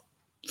start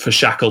for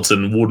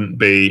Shackleton wouldn't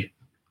be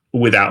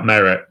without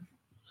merit.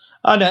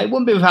 Oh no, it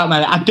wouldn't be without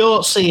merit. I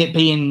don't see it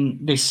being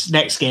this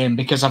next game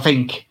because I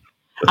think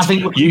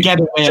we can get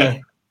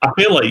away. I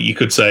feel like you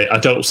could say I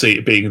don't see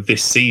it being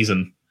this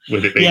season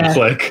with it being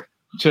Klich.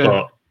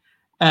 True.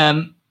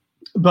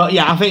 But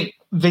yeah, I think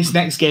this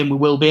next game we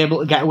will be able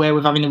to get away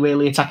with having a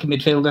really attacking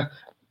midfielder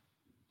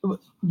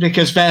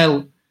because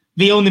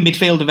the only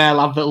midfielder they'll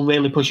have that'll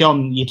really push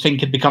on, you'd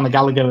think, would be Conor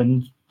Gallagher,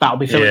 and that'll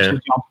be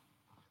Phillips' job.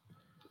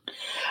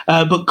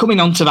 But coming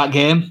on to that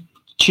game,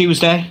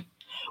 Tuesday,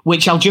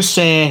 which I'll just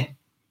say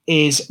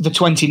is the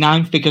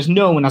 29th because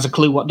no one has a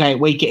clue what day of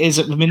week it is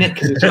at the minute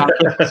because it's like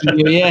Christmas and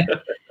New Year.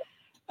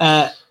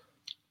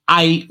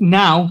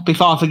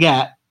 Before I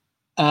forget,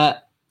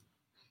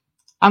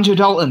 Andrew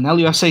Dalton,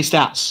 LUFC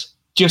Stats,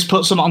 just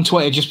put something on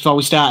Twitter just before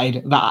we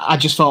started that I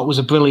just thought was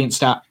a brilliant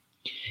stat.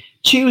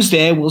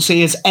 Tuesday will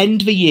see us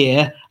end the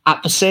year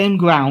at the same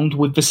ground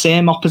with the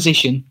same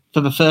opposition for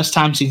the first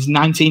time since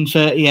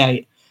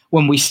 1938,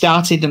 when we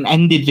started and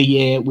ended the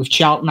year with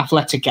Charlton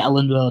Athletic at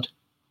Elland Road.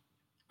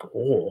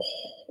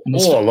 I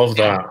love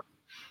that.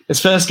 His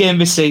first game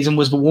this season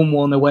was the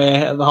 1-1 away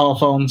at the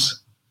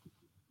Hawthorns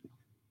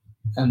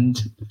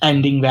and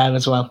ending there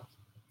as well.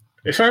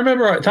 If I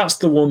remember right, that's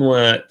the one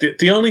where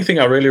the only thing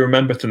I really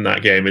remember from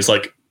that game is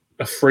like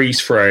a freeze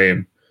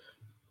frame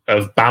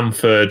of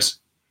Bamford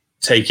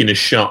taking a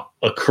shot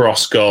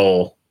across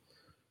goal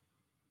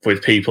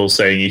with people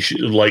saying you should,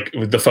 like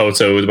with the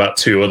photo with about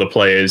two other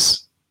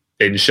players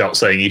in shot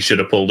saying you should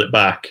have pulled it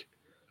back.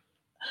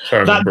 If I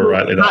remember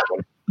rightly, that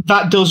one.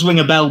 That does ring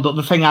a bell, but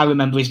the thing I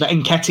remember is that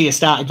Nketiah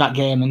started that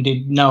game and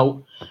did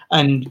no,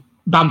 and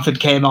Bamford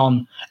came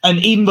on. And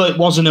even though it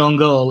was an own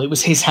goal, it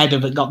was his header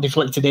that got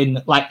deflected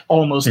in, like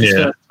almost his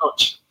first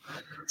touch.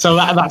 So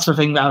that's the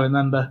thing that I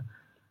remember.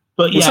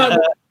 But was that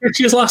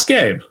Nketiah's last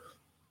game?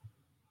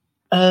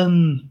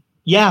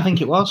 Yeah, I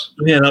think it was.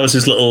 Yeah, that was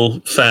his little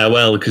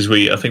farewell because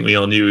I think we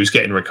all knew he was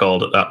getting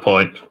recalled at that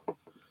point.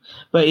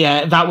 But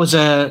yeah, that was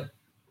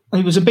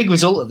It was a big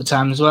result at the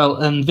time as well.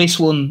 And this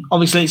one,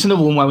 obviously, it's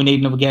another one where we need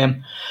another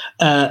game.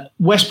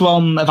 West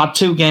Brom have had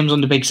 2 games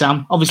under Big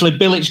Sam. Obviously,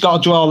 Bilic got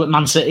a draw at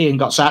Man City and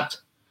got sacked.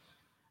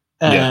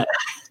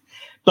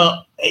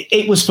 But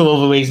it was for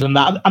other reasons than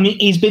that. I mean,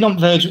 he's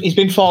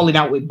been falling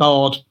out with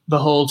Board the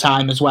whole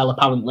time as well,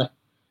 apparently.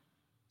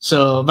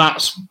 So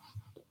that's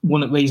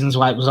one of the reasons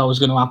why it was always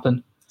going to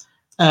happen.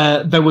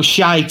 There was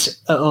shite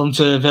at home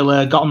to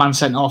Villa, got a man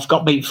sent off,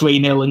 got beat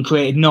 3-0 and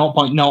created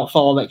 0.04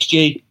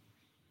 XG,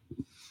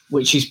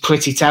 which is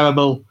pretty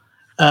terrible.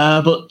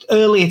 But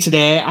earlier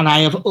today, and I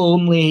have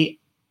only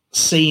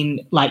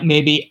seen like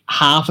maybe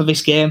half of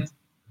this game,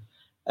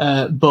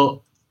 but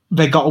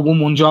they got a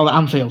 1-1 draw at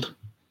Anfield,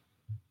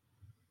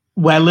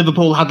 where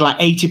Liverpool had like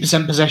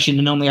 80% possession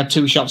and only had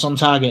 2 shots on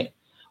target,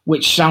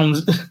 which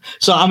sounds...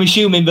 So I'm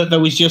assuming that there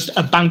was just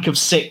a bank of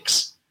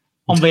 6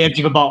 on the edge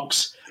of the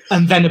box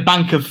and then a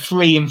bank of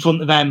 3 in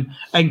front of them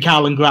and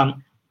Karlan Grant.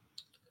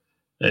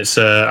 It's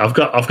I've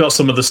got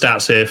some of the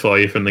stats here for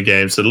you from the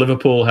game. So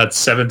Liverpool had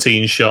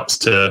 17 shots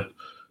to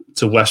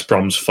West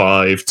Brom's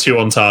 5, 2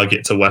 on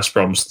target to West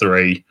Brom's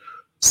 3,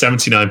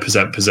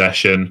 79%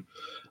 possession.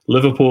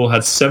 Liverpool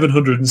had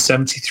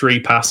 773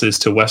 passes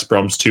to West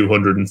Brom's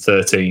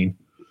 213.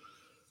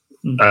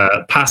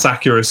 Pass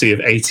accuracy of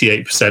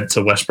 88%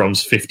 to West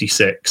Brom's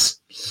 56.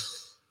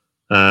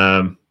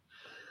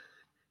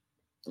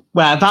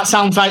 Well, that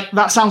sounds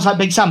like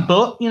Big Sam,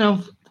 but you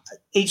know,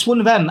 it's one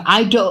of them.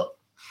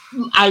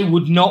 I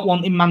would not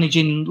want him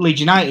managing Leeds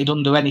United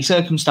under any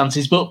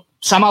circumstances, but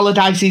Sam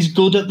Allardyce is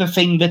good at the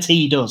thing that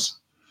he does.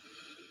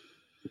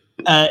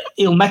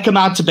 He'll make them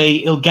hard to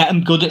beat. He'll get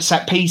them good at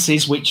set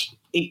pieces, which,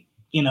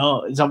 you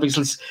know, is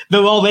obviously...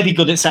 They're already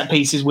good at set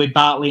pieces with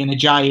Bartley and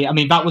Ajayi. I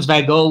mean, that was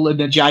their goal, an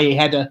Ajayi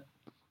header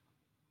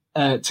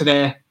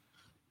today.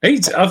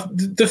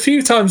 The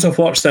few times I've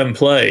watched them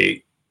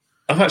play,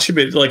 I've actually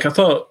been, like, I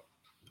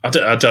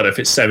don't know if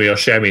it's Semi or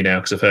Shemi now,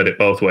 because I've heard it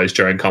both ways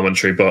during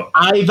commentary, but...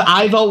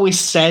 I've always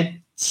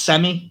said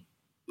Semi,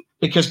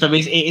 because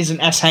it isn't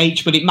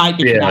SH, but it might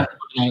be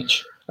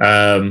H.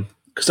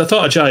 Because I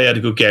thought Ajayi had a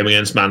good game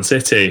against Man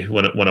City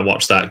when I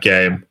watched that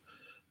game.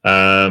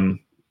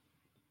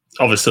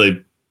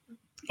 Obviously,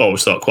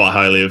 always thought quite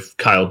highly of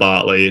Kyle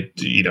Bartley.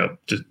 You know,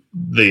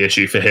 the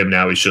issue for him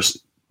now is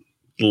just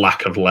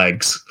lack of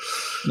legs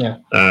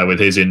with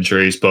his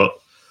injuries. But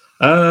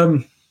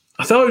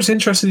I thought it was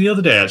interesting the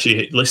other day,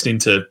 actually, listening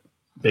to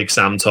Big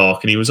Sam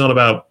talk, and he was on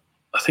about,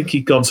 I think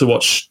he'd gone to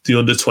watch the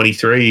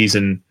under-23s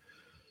and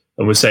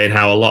was saying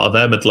how a lot of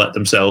them had let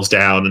themselves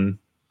down, and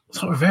I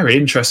thought a very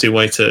interesting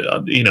way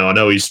to, you know, I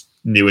know he's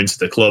new into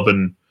the club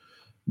and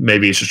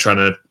maybe he's just trying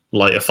to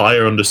light a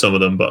fire under some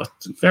of them, but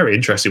a very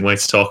interesting way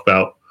to talk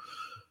about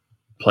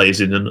players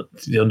in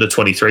the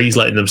under-23s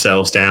letting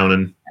themselves down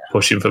and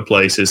pushing for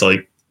places,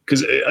 like,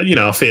 because, you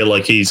know, I feel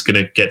like he's going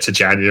to get to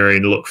January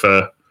and look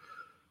for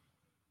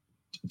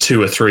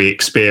 2 or 3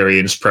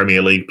 experienced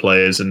Premier League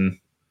players and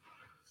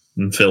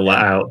fill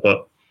that out.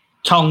 But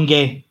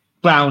Tongi,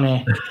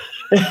 Brownie.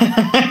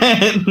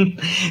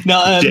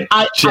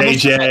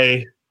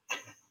 JJ,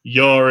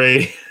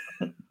 Yori.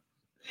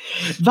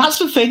 That's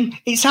the thing.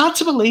 It's hard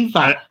to believe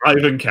that.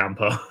 Ivan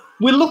Camper.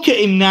 We look at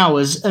him now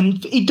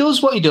and he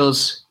does what he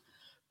does.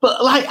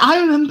 But like,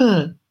 I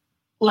remember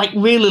like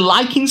really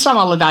liking Sam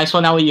Allardyce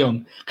when I was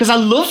young, because I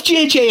loved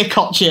JJ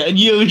Okocha and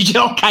Yuri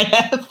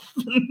Djorkaeff.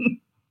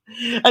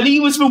 And he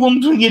was the one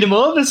bringing him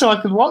over so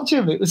I could watch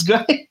him. It was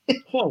great.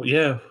 Oh,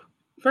 yeah.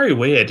 Very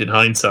weird in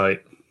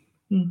hindsight.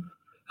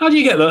 How do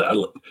you get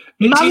that?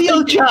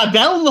 Mario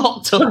Jardel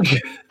locked up.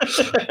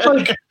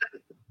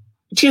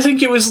 Do you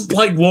think it was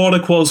like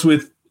Warnock was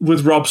with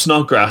Rob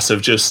Snodgrass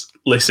of just,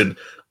 listen,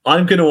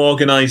 I'm going to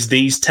organise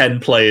these 10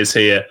 players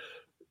here.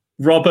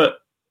 Robert,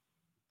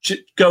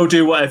 go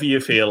do whatever you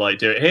feel like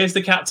doing. Here's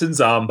the captain's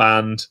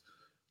armband.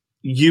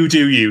 You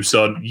do you,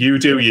 son. You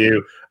do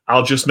you.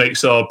 I'll just make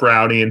sure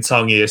Brownie and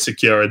Tongi are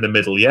secure in the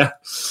middle, yeah?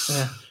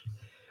 Yeah.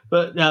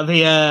 But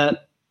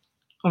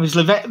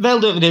obviously, they'll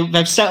do it.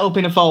 They've set up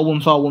in a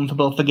 4-1-4-1 for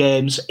both the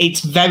games.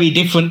 It's very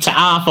different to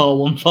our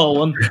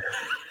 4-1-4-1.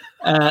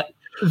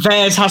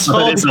 Theirs has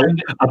 4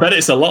 defenders. I bet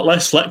it's a lot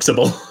less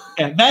flexible.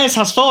 Yeah, theirs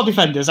has 4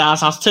 defenders,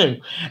 ours has 2.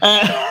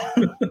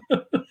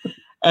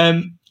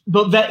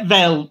 But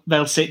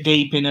they'll sit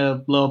deep in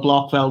a low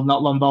block. They'll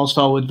not long balls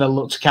forward. They'll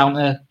look to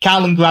counter.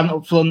 Karlan Grant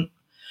up front,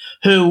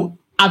 who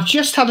I've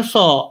just had a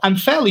thought. I'm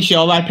fairly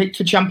sure I picked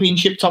for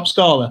Championship top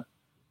scorer.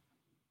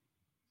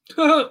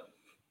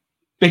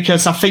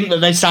 Because I think that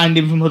they signed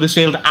him from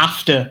Huddersfield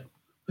after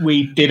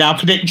we did our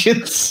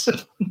predictions.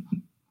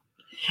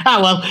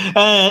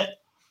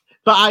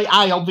 But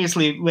I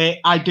obviously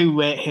do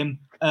rate him.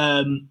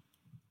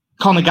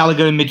 Conor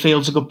Gallagher in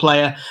midfield's a good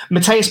player.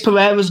 Mateus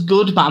Pereira's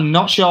good, but I'm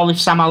not sure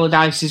if Sam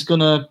Allardyce is going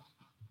to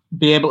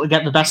be able to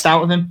get the best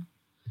out of him.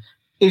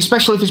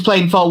 Especially if he's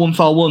playing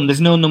 4-1-4-1.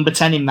 There's no number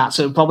 10 in that,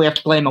 so he'll probably have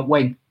to play him at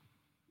wing.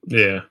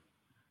 Yeah.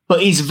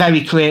 But he's a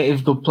very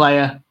creative, good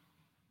player.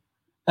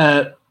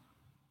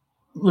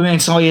 Romain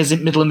Sawyer's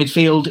in middle of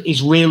midfield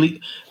is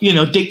really,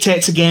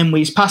 dictates a game where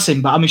he's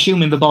passing. But I'm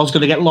assuming the ball's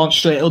going to get launched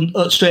straight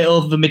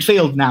over the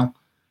midfield now.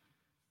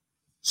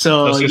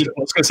 So I was going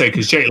to say,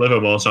 because Jake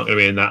Livermore's not going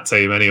to be in that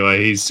team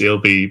anyway. He'll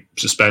be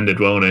suspended,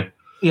 won't he?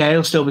 Yeah,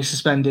 he'll still be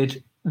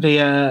suspended.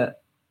 They're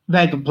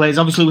good players.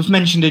 Obviously, we've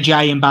mentioned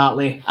Ajayi and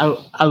Bartley.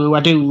 I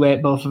do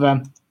rate both of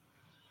them.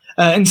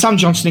 And Sam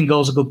Johnson in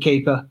goal's a good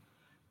keeper.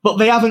 But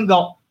they haven't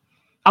got...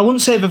 I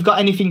wouldn't say they've got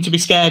anything to be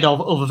scared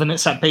of other than at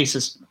set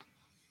pieces.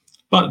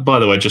 But by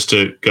the way, just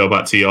to go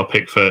back to your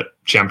pick for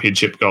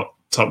championship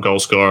top goal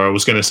scorer, I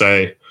was going to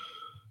say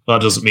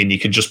that doesn't mean you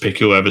can just pick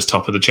whoever's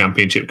top of the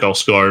championship goal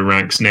scoring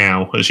ranks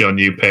now as your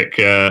new pick.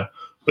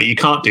 But you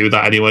can't do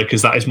that anyway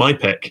because that is my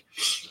pick.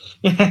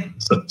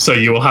 So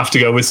you will have to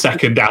go with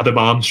second Adam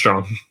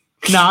Armstrong.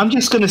 No, I'm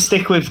just going to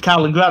stick with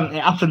Carlin Grant.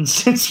 It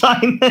happens. It's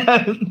fine.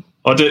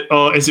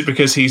 Or is it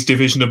because he's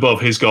division above,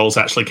 his goals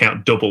actually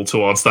count double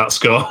towards that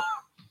score?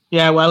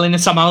 Yeah, well, in a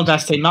Sam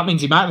Allardyce team, that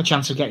means he might have a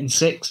chance of getting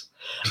 6.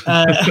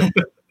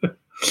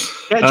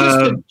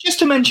 Just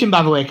to mention,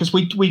 by the way, because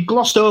we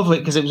glossed over it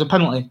because it was a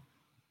penalty.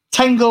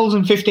 10 goals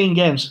in 15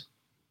 games.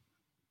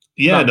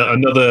 Yeah,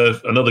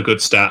 another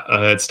good stat I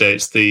heard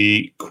states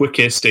the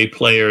quickest a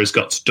player has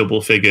got to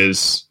double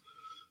figures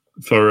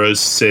for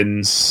us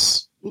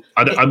since...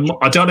 I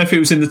don't know if it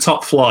was in the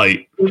top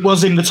flight. It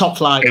was in the top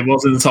flight. It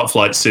was in the top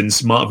flight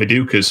since Mark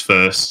Viduka's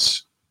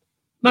first...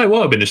 No, it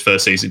would have been his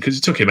first season because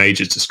it took him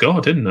ages to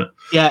score, didn't it?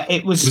 Yeah,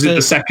 it was... Was it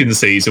the second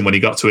season when he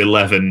got to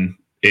 11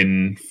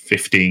 in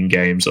 15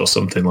 games or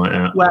something like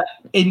that? Well,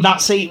 in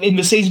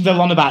the season they're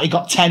on about, he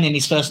got 10 in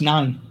his first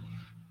 9.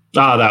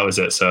 Ah, that was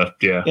it, sir.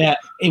 Yeah. Yeah,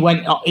 he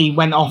went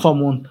off on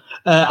one.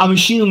 I'm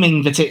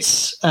assuming that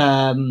it's...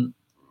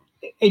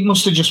 it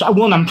must have just...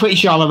 One, I'm pretty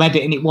sure I read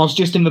it, and it was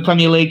just in the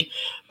Premier League,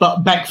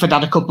 but Beckford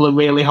had a couple of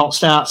really hot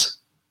starts.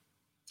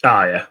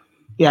 Ah, yeah.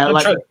 Yeah,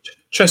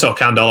 Tresor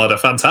Kandal had a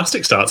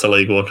fantastic start to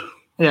League One.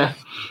 Yeah.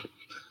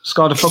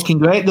 Scored a fucking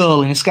great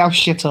goal in a Scouse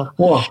shitter.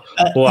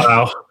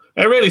 Wow.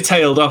 It really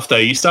tailed off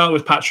there. You start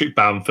with Patrick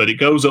Bamford, it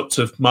goes up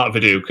to Mark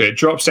Viduka, it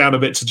drops down a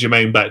bit to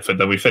Jermaine Beckford,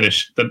 then I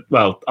finished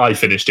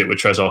it with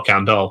Tresor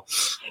Kandal.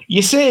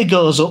 You say it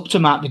goes up to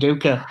Mark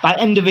Viduka. By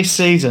end of this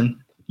season,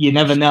 you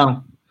never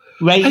know.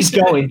 Rate is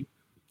going.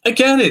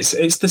 Again,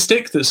 it's the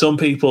stick that some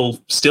people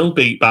still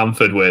beat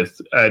Bamford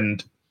with.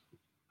 And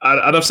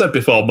I've said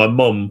before, my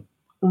mum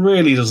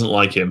really doesn't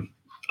like him.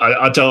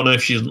 I don't know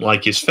if she doesn't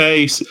like his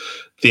face,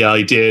 the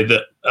idea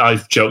that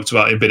I've joked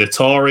about him being a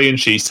Tory and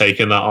she's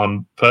taken that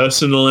on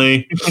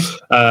personally.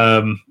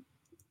 But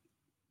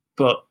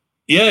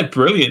yeah,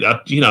 brilliant. I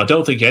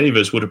don't think any of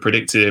us would have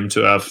predicted him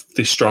to have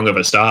this strong of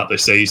a start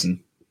this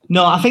season.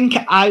 No, I think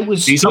I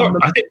was... He's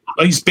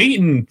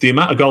beaten the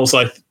amount of goals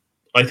I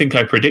think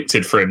I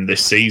predicted for him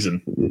this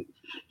season.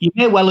 You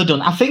may well have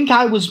done. I think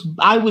I was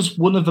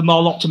one of the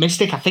more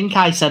optimistic. I think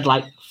I said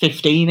like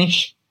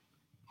 15-ish.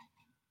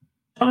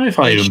 I don't know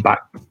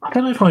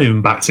if I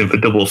even backed him for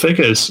double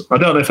figures. I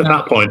don't know if at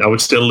that point I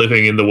was still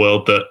living in the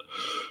world that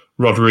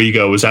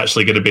Rodrigo was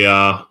actually going to be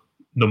our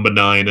number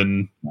 9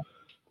 and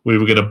we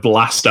were going to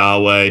blast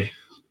our way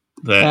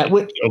there of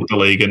the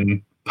league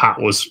and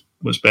Pat was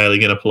barely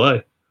going to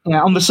play.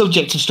 Yeah, on the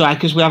subject of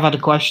strikers, we have had a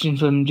question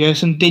from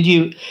Jason. Did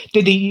you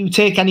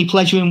take any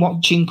pleasure in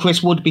watching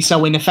Chris Wood be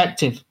so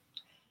ineffective?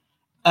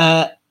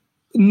 Not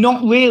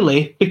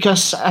really,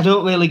 because I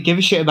don't really give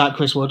a shit about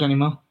Chris Wood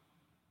anymore.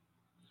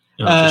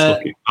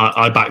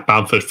 I backed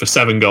Bamford for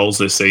 7 goals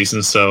this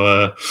season,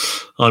 so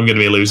I'm going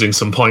to be losing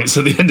some points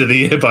at the end of the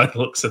year by the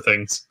looks of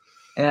things.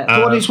 For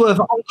what it's worth,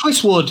 on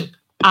Chris Wood,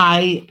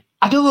 I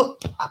won't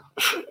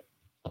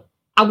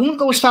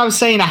go as far as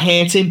saying I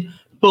hate him,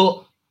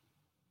 but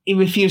he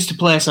refused to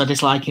play, so I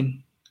dislike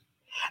him.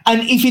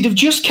 And if he'd have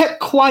just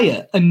kept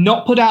quiet and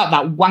not put out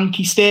that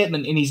wanky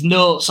statement in his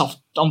notes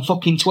on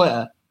fucking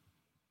Twitter...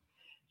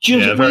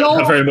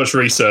 very much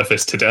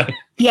resurfaced today.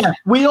 Yeah,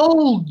 we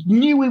all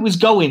knew he was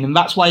going, and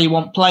that's why he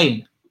wasn't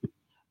playing.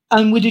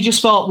 And we'd have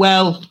just thought,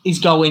 well, he's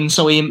going,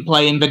 so he ain't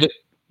playing, but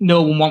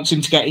no one wants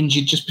him to get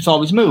injured just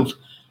before his move.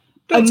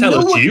 Don't tell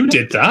us you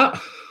did that.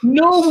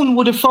 No one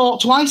would have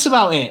thought twice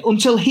about it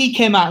until he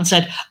came out and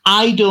said,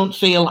 I don't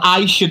feel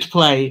I should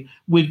play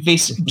with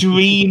this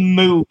dream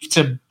move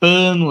to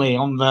Burnley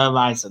on the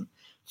horizon.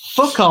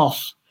 Fuck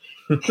off.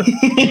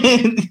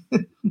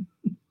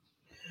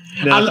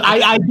 No.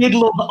 I did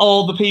love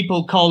all the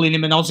people calling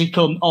him an Aussie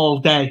cunt all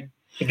day.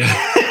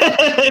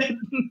 It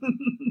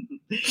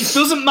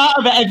doesn't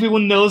matter that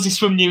everyone knows he's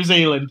from New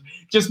Zealand.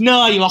 Just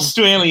know you're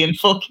Australian,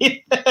 fuck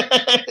it.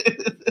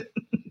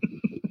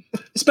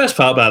 It's the best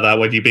part about that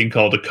when you've been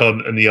called a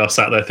cunt and you're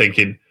sat there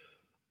thinking,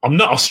 I'm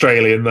not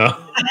Australian though.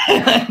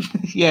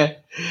 Yeah.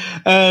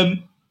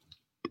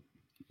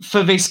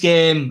 For this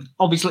game,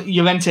 obviously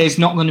Llorente is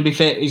not going to be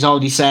fit, he's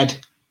already said.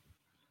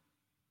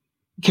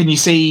 Can you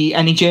see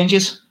any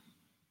changes?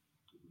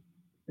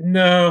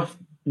 No,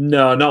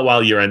 not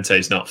while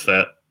Llorente's not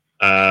fit.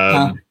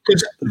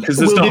 Because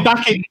we'll be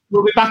back in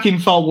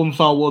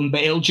 4-1-4-1,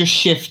 but it'll just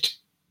shift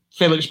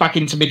Phillips back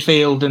into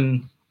midfield,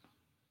 and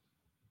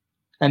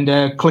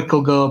and Click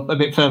will go a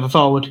bit further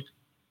forward.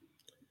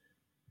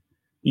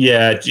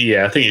 Yeah,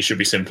 I think it should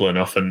be simple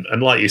enough, and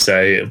like you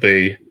say, it'll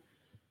be.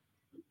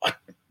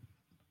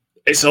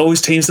 It's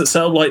always teams that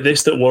set up like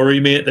this that worry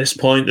me at this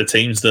point. The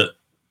teams that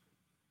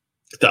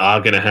are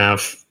going to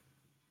have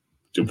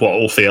what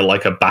will feel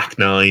like a back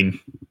nine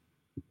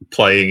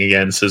playing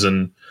against us,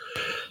 and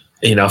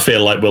I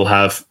feel like we'll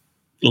have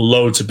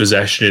loads of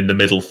possession in the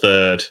middle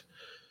third,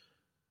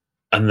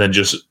 and then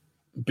just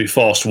be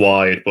forced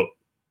wide, but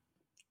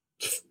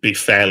be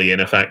fairly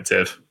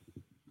ineffective.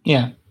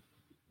 Yeah.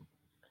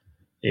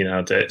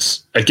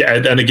 It's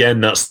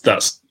again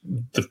that's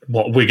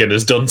what Wigan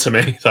has done to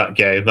me. That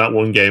game, that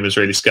one game, has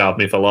really scarred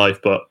me for life.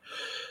 But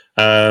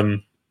no,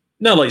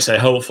 like you say,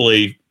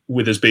 hopefully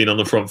with us being on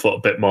the front foot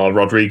a bit more,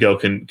 Rodrigo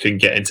can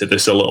get into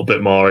this a little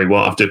bit more. He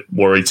won't have to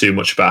worry too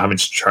much about having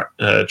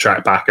to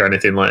track back or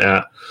anything like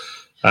that.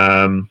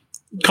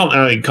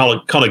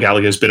 Conor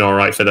Gallagher's been all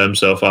right for them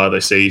so far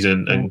this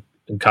season, and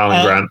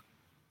Carlin Grant.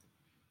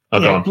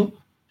 Go on.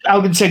 I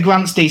would say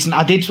Grant's decent.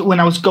 I did, when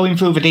I was going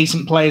through the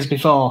decent players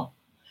before,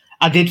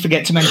 I did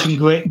forget to mention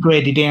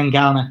Grady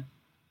Diangana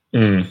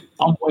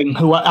on wing,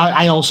 who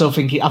I also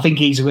think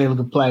he's a really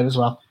good player as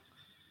well.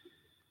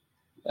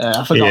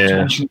 I forgot to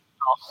mention him.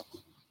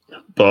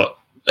 But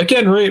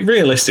again,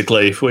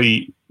 realistically, if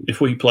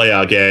we play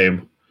our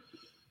game,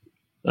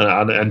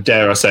 and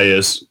dare I say,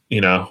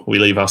 we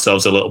leave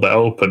ourselves a little bit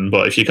open.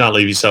 But if you can't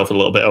leave yourself a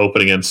little bit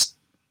open against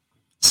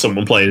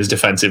someone playing as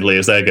defensively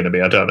as they're going to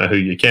be, I don't know who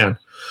you can.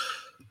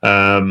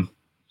 And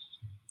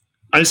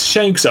it's a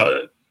shame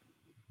because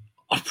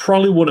I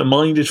probably wouldn't have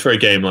minded for a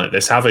game like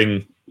this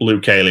having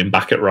Luke Ayling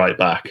back at right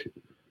back,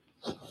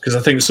 because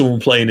I think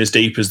someone playing as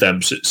deep as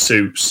them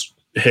suits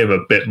him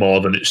a bit more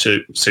than it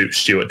suits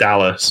Stuart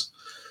Dallas.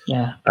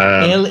 Yeah,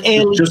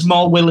 Ayling's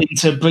more willing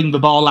to bring the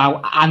ball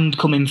out and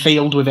come in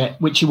field with it,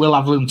 which he will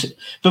have room to.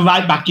 The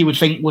right back you would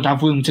think would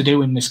have room to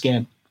do in this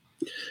game.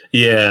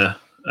 Yeah,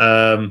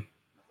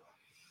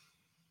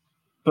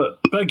 but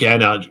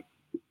again,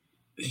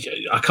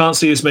 I can't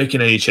see us making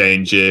any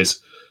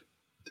changes.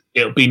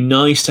 It'll be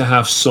nice to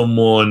have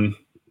someone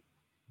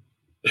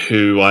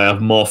who I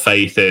have more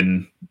faith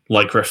in,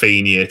 like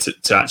Rafinha,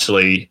 to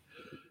actually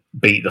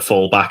beat the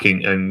fullback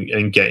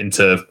and get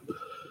into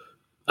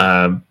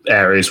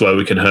areas where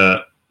we can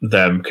hurt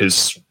them.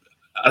 Because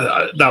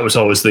that was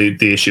always the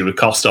issue with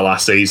Costa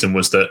last season,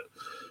 was that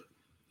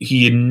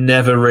he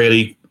never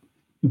really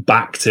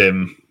backed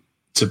him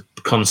to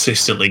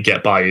consistently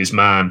get by his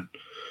man.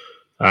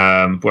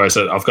 Whereas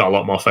I've got a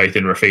lot more faith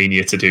in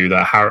Rafinha to do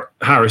that.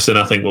 Harrison,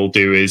 I think, will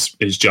do his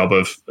job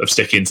of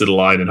sticking to the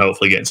line and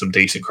hopefully getting some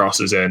decent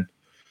crosses in.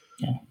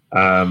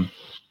 Yeah.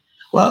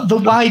 Well, the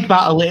wide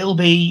battle,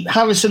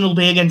 Harrison will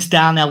be against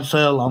Darnell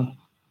Furlong,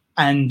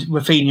 and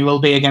Rafinha will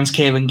be against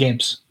Kieran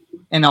Gibbs,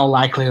 in all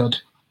likelihood.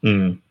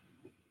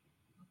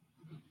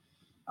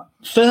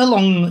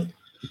 Furlong,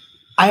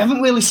 I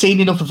haven't really seen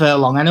enough of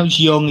Furlong. I know he's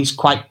young, he's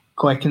quite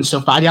quick and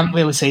stuff, but I haven't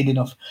really seen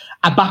enough.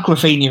 I back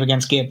Rafinha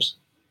against Gibbs.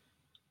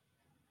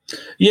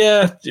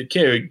 Yeah,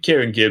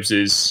 Kieran Gibbs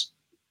is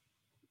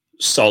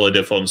solid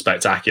if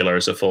unspectacular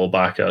as a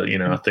fullback.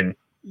 I think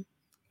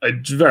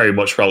very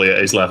much probably at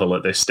his level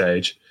at this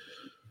stage.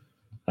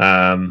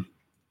 I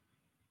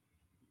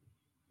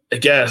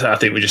guess I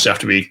think we just have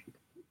to be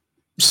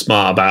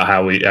smart about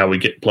how we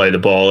play the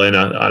ball in,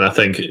 and I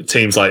think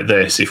teams like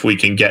this, if we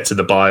can get to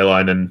the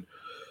byline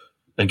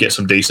and get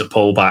some decent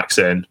pullbacks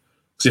in,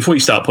 because if we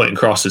start putting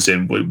crosses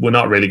in, we're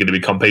not really going to be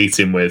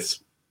competing with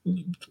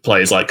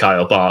players like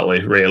Kyle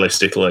Bartley,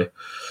 realistically.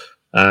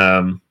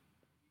 But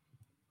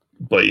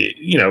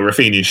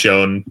Rafinha's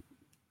shown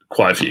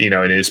quite a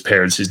few, in his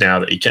appearances now,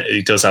 that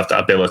he does have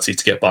that ability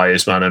to get by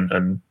his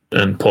man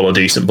and pull a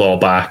decent ball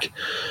back.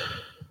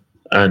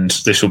 And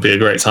this will be a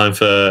great time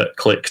for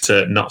Click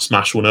to not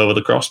smash one over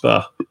the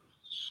crossbar.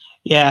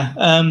 Yeah,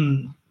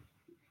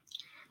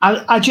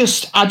 I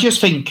just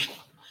think,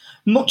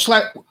 much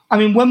like,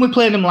 when we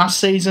played them last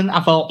season,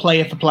 I thought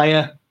player for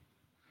player,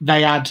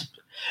 they had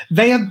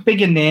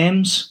bigger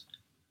names,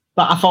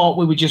 but I thought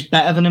we were just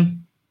better than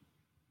them,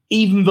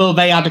 even though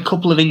they had a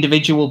couple of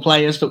individual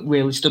players that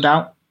really stood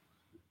out.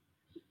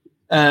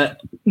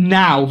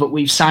 Now that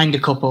we've signed a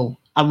couple,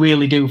 I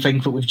really do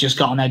think that we've just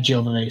got an edge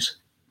over these.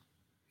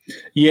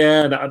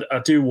 Yeah, and I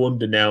do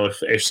wonder now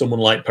if someone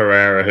like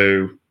Pereira,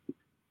 who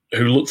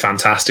looked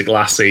fantastic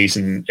last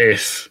season,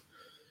 if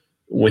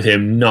with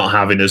him not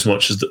having as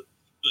much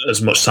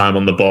time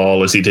on the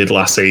ball as he did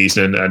last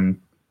season, and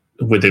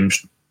with him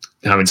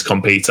having to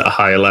compete at a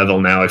higher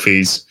level now, if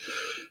he's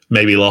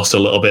maybe lost a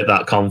little bit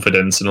that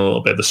confidence and a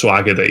little bit the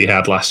swagger that he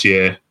had last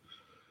year.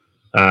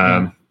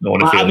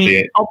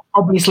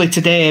 Obviously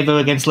today they're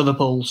against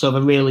Liverpool, so they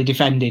really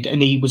defended,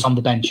 and he was on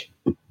the bench.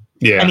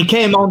 Yeah, and he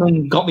came on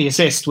and got the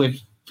assist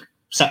with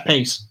set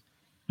piece.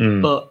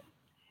 But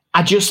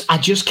I just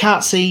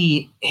can't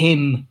see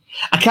him.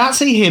 I can't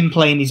see him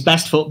playing his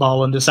best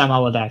football under Sam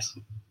Allardyce.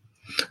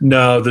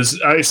 No,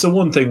 it's the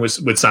one thing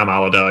with Sam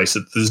Allardyce.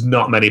 There's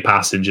not many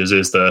passengers,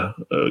 is there?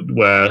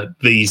 Where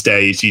these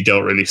days you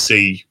don't really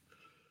see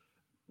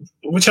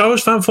which I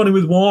always found funny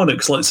with Warnock,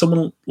 because like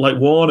someone like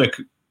Warnock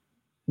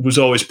was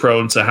always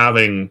prone to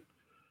having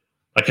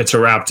like a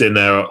Tarabt in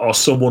there, or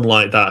someone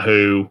like that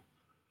who,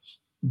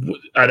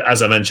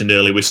 as I mentioned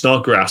earlier with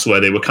Snodgrass,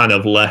 where they were kind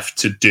of left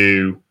to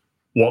do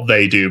what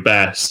they do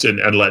best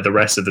and let the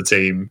rest of the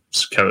team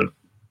kind of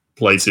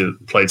play to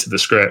the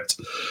script.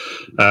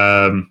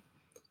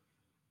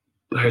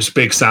 There's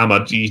Big Sam.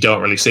 You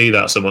don't really see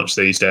that so much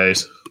these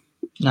days.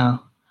 No.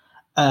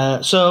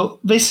 So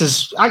this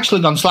has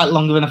actually gone slightly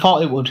longer than I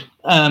thought it would.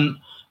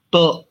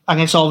 But I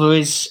guess all there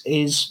is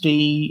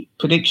the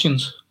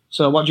predictions.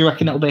 So what do you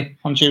reckon it'll be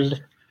on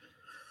Tuesday?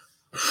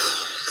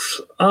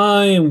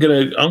 I'm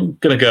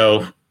gonna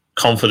go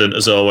confident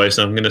as always,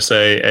 and I'm gonna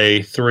say a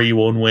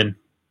 3-1 win.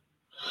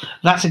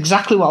 That's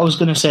exactly what I was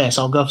gonna say,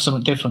 so I'll go for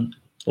something different.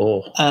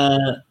 Oh.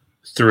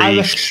 3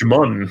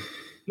 Schmun.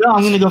 No,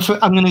 I'm gonna go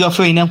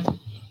 3-0.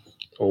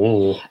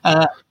 Oh.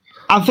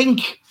 I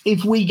think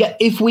if we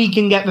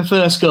can get the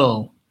first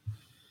goal,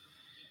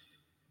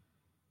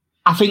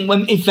 I think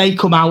if they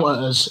come out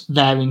at us,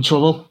 they're in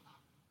trouble.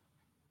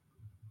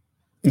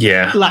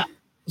 Yeah.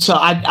 So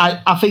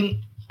I think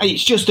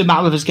it's just a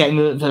matter of us getting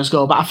the first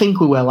goal, but I think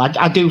we will.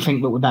 I do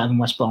think that we're better than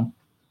West Brom.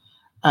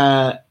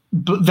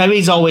 But there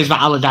is always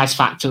that Allardyce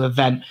factor of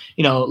them,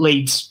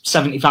 Leeds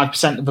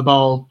 75% of the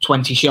ball,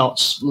 20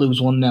 shots, lose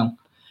 1-0.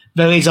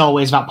 There is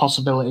always that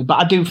possibility, but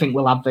I do think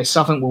we'll have this.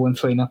 I think we'll win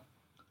 3-0.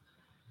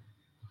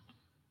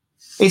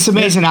 It's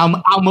amazing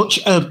how much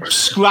a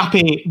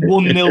scrappy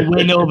 1-0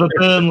 win over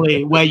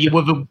Burnley, where you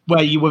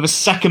were the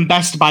second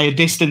best by a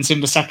distance in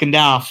the second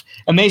half.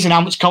 Amazing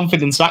how much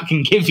confidence that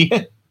can give you.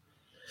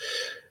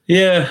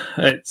 Yeah,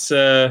 it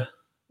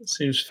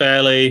seems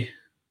fairly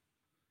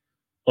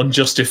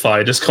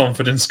unjustified as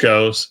confidence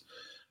goes.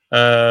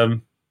 Because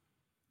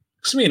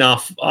I mean, our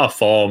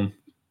form,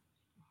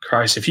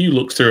 Christ, if you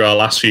look through our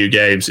last few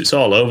games, it's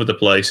all over the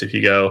place. If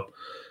you go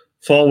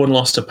 4-1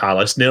 loss to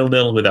Palace,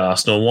 0-0 with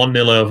Arsenal,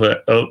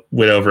 1-0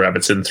 win over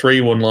Everton,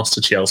 3-1 loss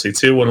to Chelsea,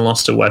 2-1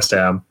 loss to West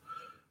Ham,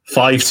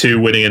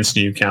 5-2 win against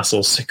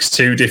Newcastle,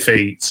 6-2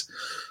 defeat,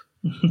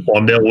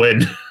 1-0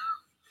 win.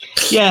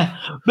 Yeah,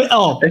 but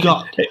oh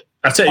god!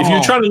 I tell you, if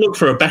you're trying to look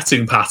for a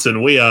betting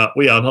pattern, we are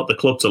not the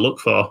club to look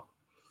for.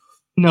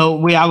 No,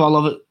 we are all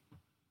over.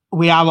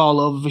 We are all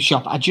over the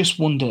shop. I just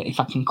wonder if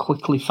I can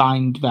quickly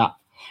find that.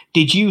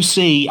 Did you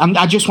see?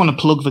 I just want to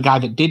plug the guy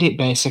that did it.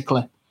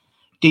 Basically,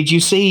 did you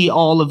see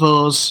all of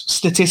those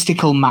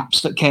statistical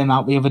maps that came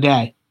out the other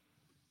day?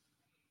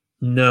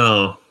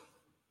 No.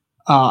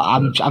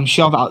 I'm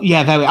sure that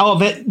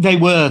they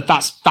were.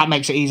 That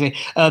makes it easy.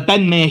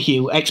 Ben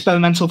Mayhew,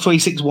 Experimental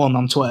 361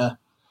 on Twitter,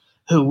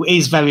 who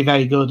is very,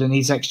 very good, and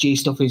his XG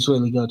stuff is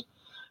really good.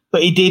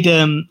 But he did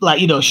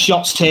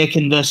shots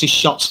taken versus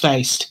shots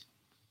faced.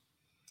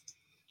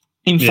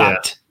 In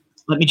fact,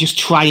 let me just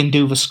try and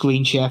do the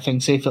screen share thing,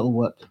 see if it'll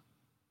work.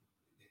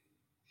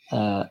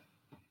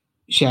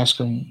 Share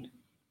screen.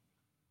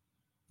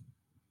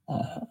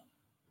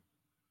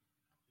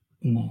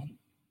 No.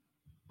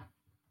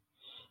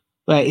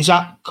 Wait, is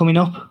that coming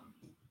up?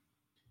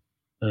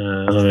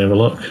 Let me have a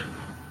look.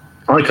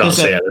 I can't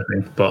see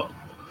anything, but...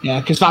 Yeah,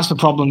 because that's the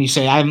problem, you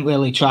see. I haven't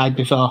really tried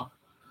before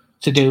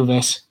to do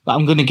this, but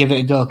I'm going to give it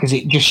a go because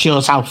it just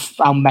shows how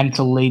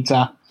mental Leeds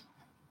are.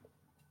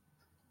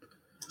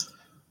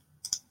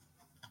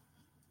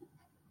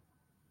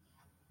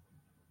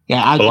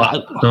 Yeah, I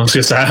was going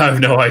to say, I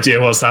have no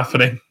idea what's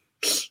happening.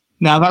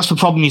 No, that's the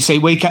problem, you see.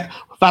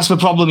 That's the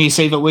problem, you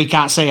see, that we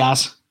can't see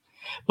as.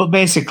 But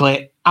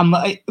basically,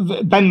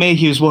 Ben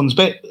Mayhew's ones,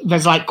 but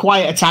there's like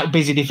quiet attack,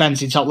 busy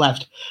defence in top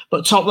left.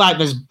 But top right,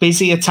 there's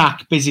busy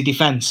attack, busy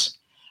defence.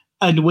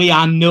 And we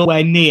are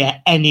nowhere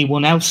near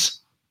anyone else.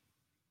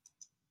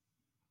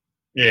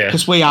 Yeah.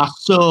 Because we are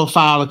so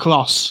far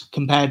across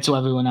compared to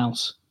everyone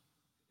else.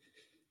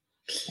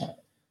 If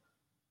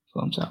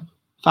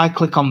I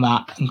click on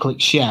that and click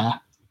share,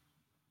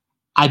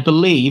 I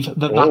believe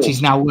that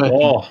is now working.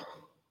 Oh.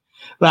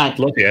 Right,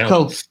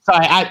 cool.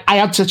 Sorry, I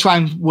had to try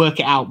and work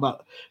it out.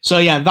 But so,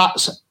 yeah,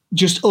 that's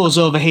just us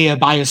over here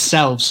by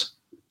ourselves.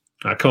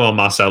 Come on,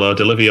 Marcelo,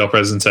 deliver your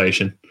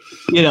presentation.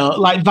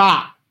 Like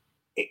that.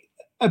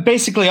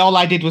 Basically, all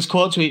I did was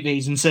quote tweet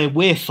these and say,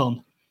 we're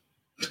fun.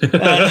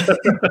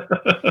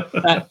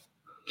 That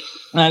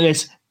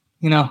is,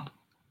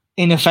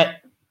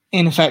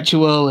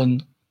 ineffectual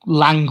and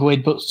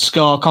languid, but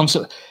score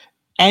constant,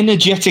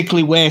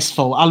 energetically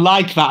wasteful. I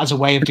like that as a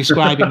way of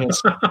describing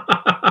us.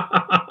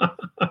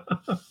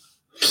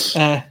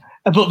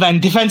 But then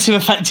defensive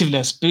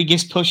effectiveness,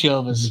 biggest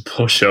pushovers.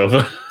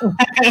 Pushover.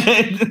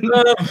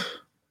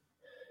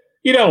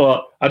 You know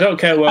what? I don't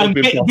care where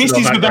this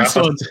is the best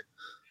one.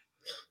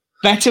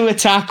 Better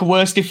attack,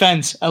 worse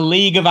defense. A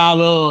league of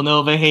our own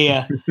over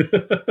here.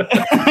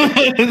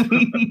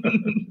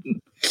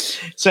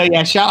 So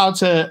yeah, shout out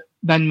to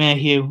Ben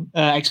Mayhew,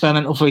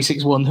 Experimental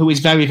 361, who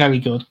is very, very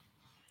good.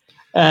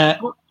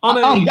 I'm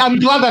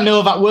glad I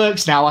know that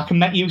works now. I can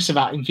make use of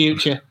that in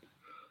future.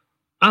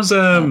 As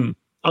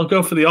I'll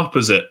go for the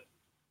opposite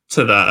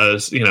to that.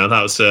 As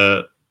that was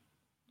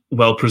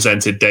well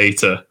presented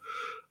data.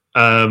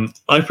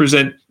 I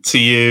present to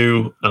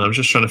you, and I'm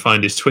just trying to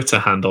find his Twitter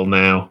handle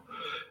now,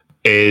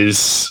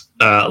 is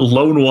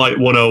Lone White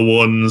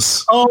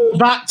 101's. Oh,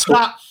 that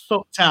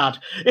fucktard.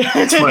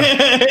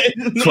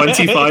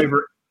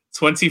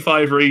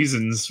 25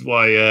 reasons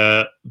why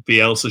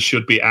Bielsa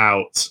should be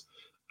out.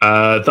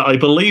 That I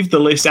believe the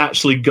list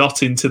actually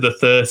got into the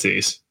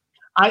 30s.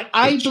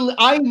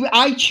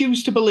 I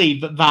choose to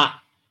believe that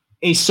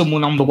is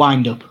someone on the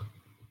wind-up.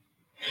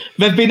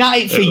 They've been at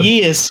it for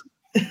years.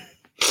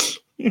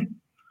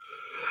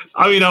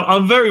 I mean,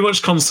 I'm very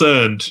much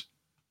concerned,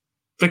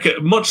 because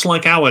much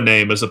like our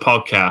name as a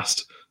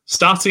podcast,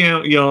 starting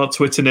out your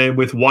Twitter name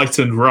with White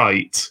and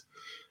Right.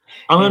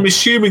 And I'm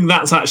assuming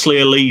that's actually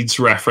a Leeds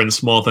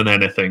reference more than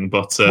anything.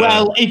 But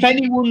well, if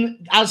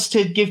anyone has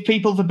to give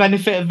people the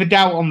benefit of the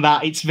doubt on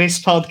that, it's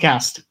this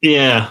podcast.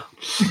 Yeah.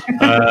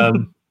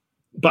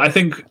 But I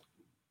think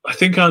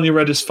I only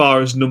read as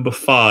far as number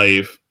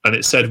 5, and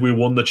it said we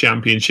won the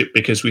championship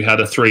because we had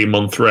a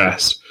 3-month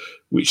rest,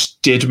 which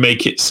did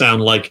make it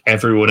sound like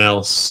everyone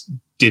else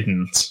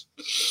didn't.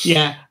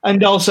 Yeah,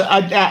 and also,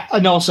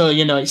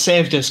 it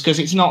saved us because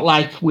it's not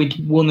like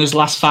we'd won his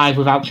last 5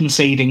 without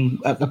conceding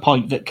at the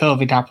point that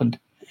COVID happened.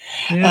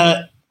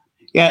 Yeah,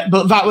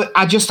 but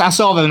I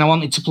saw them and I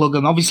wanted to plug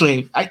them.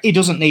 Obviously, he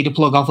doesn't need a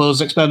plug off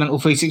us. Experimental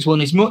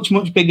 361 is much,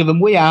 much bigger than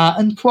we are,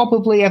 and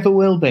probably ever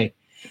will be.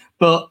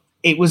 But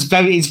it's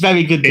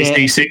very good. Is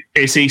he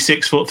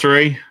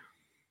 6'3"?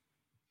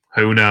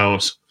 Who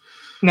knows?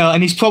 No,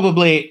 and he's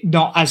probably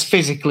not as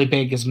physically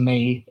big as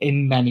me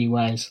in many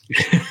ways.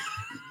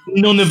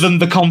 None of them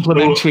the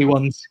complimentary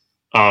ones.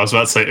 Oh, I was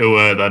about to say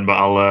then, but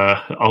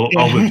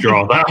I'll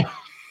withdraw that.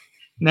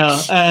 No,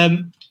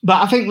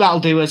 but I think that'll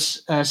do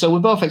us. So we're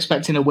both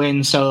expecting a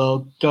win.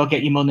 So go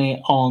get your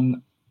money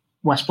on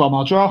West Brom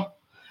or draw.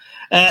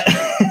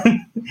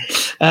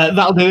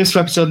 That'll do us for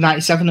episode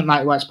 97 of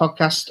Mighty Whites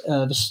Podcast.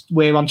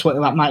 We're on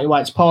Twitter at Mighty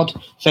Whites Pod,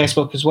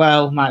 Facebook as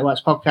well, Mighty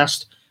Whites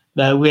Podcast.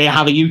 We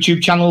have a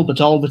YouTube channel,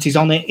 but all that is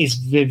on it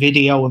is the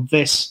video of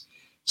this.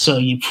 So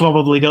you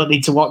probably don't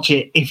need to watch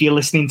it if you're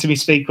listening to me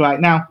speak right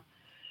now.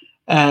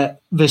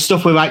 The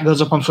stuff we write goes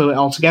up on Through It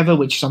All Together,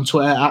 which is on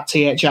Twitter at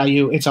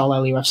THRU, it's all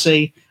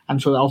LUFC,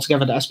 and Through It All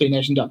Together at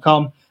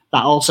SBNation.com.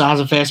 That also has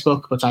a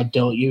Facebook, but I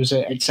don't use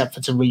it except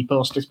for to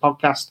repost this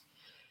podcast.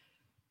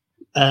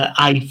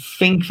 I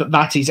think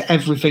that is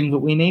everything that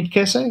we need,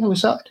 Casey. Are we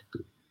sorted?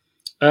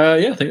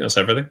 Yeah, I think that's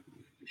everything.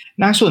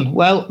 Nice one.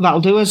 Well,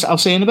 that'll do us. I'll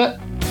see you in a bit.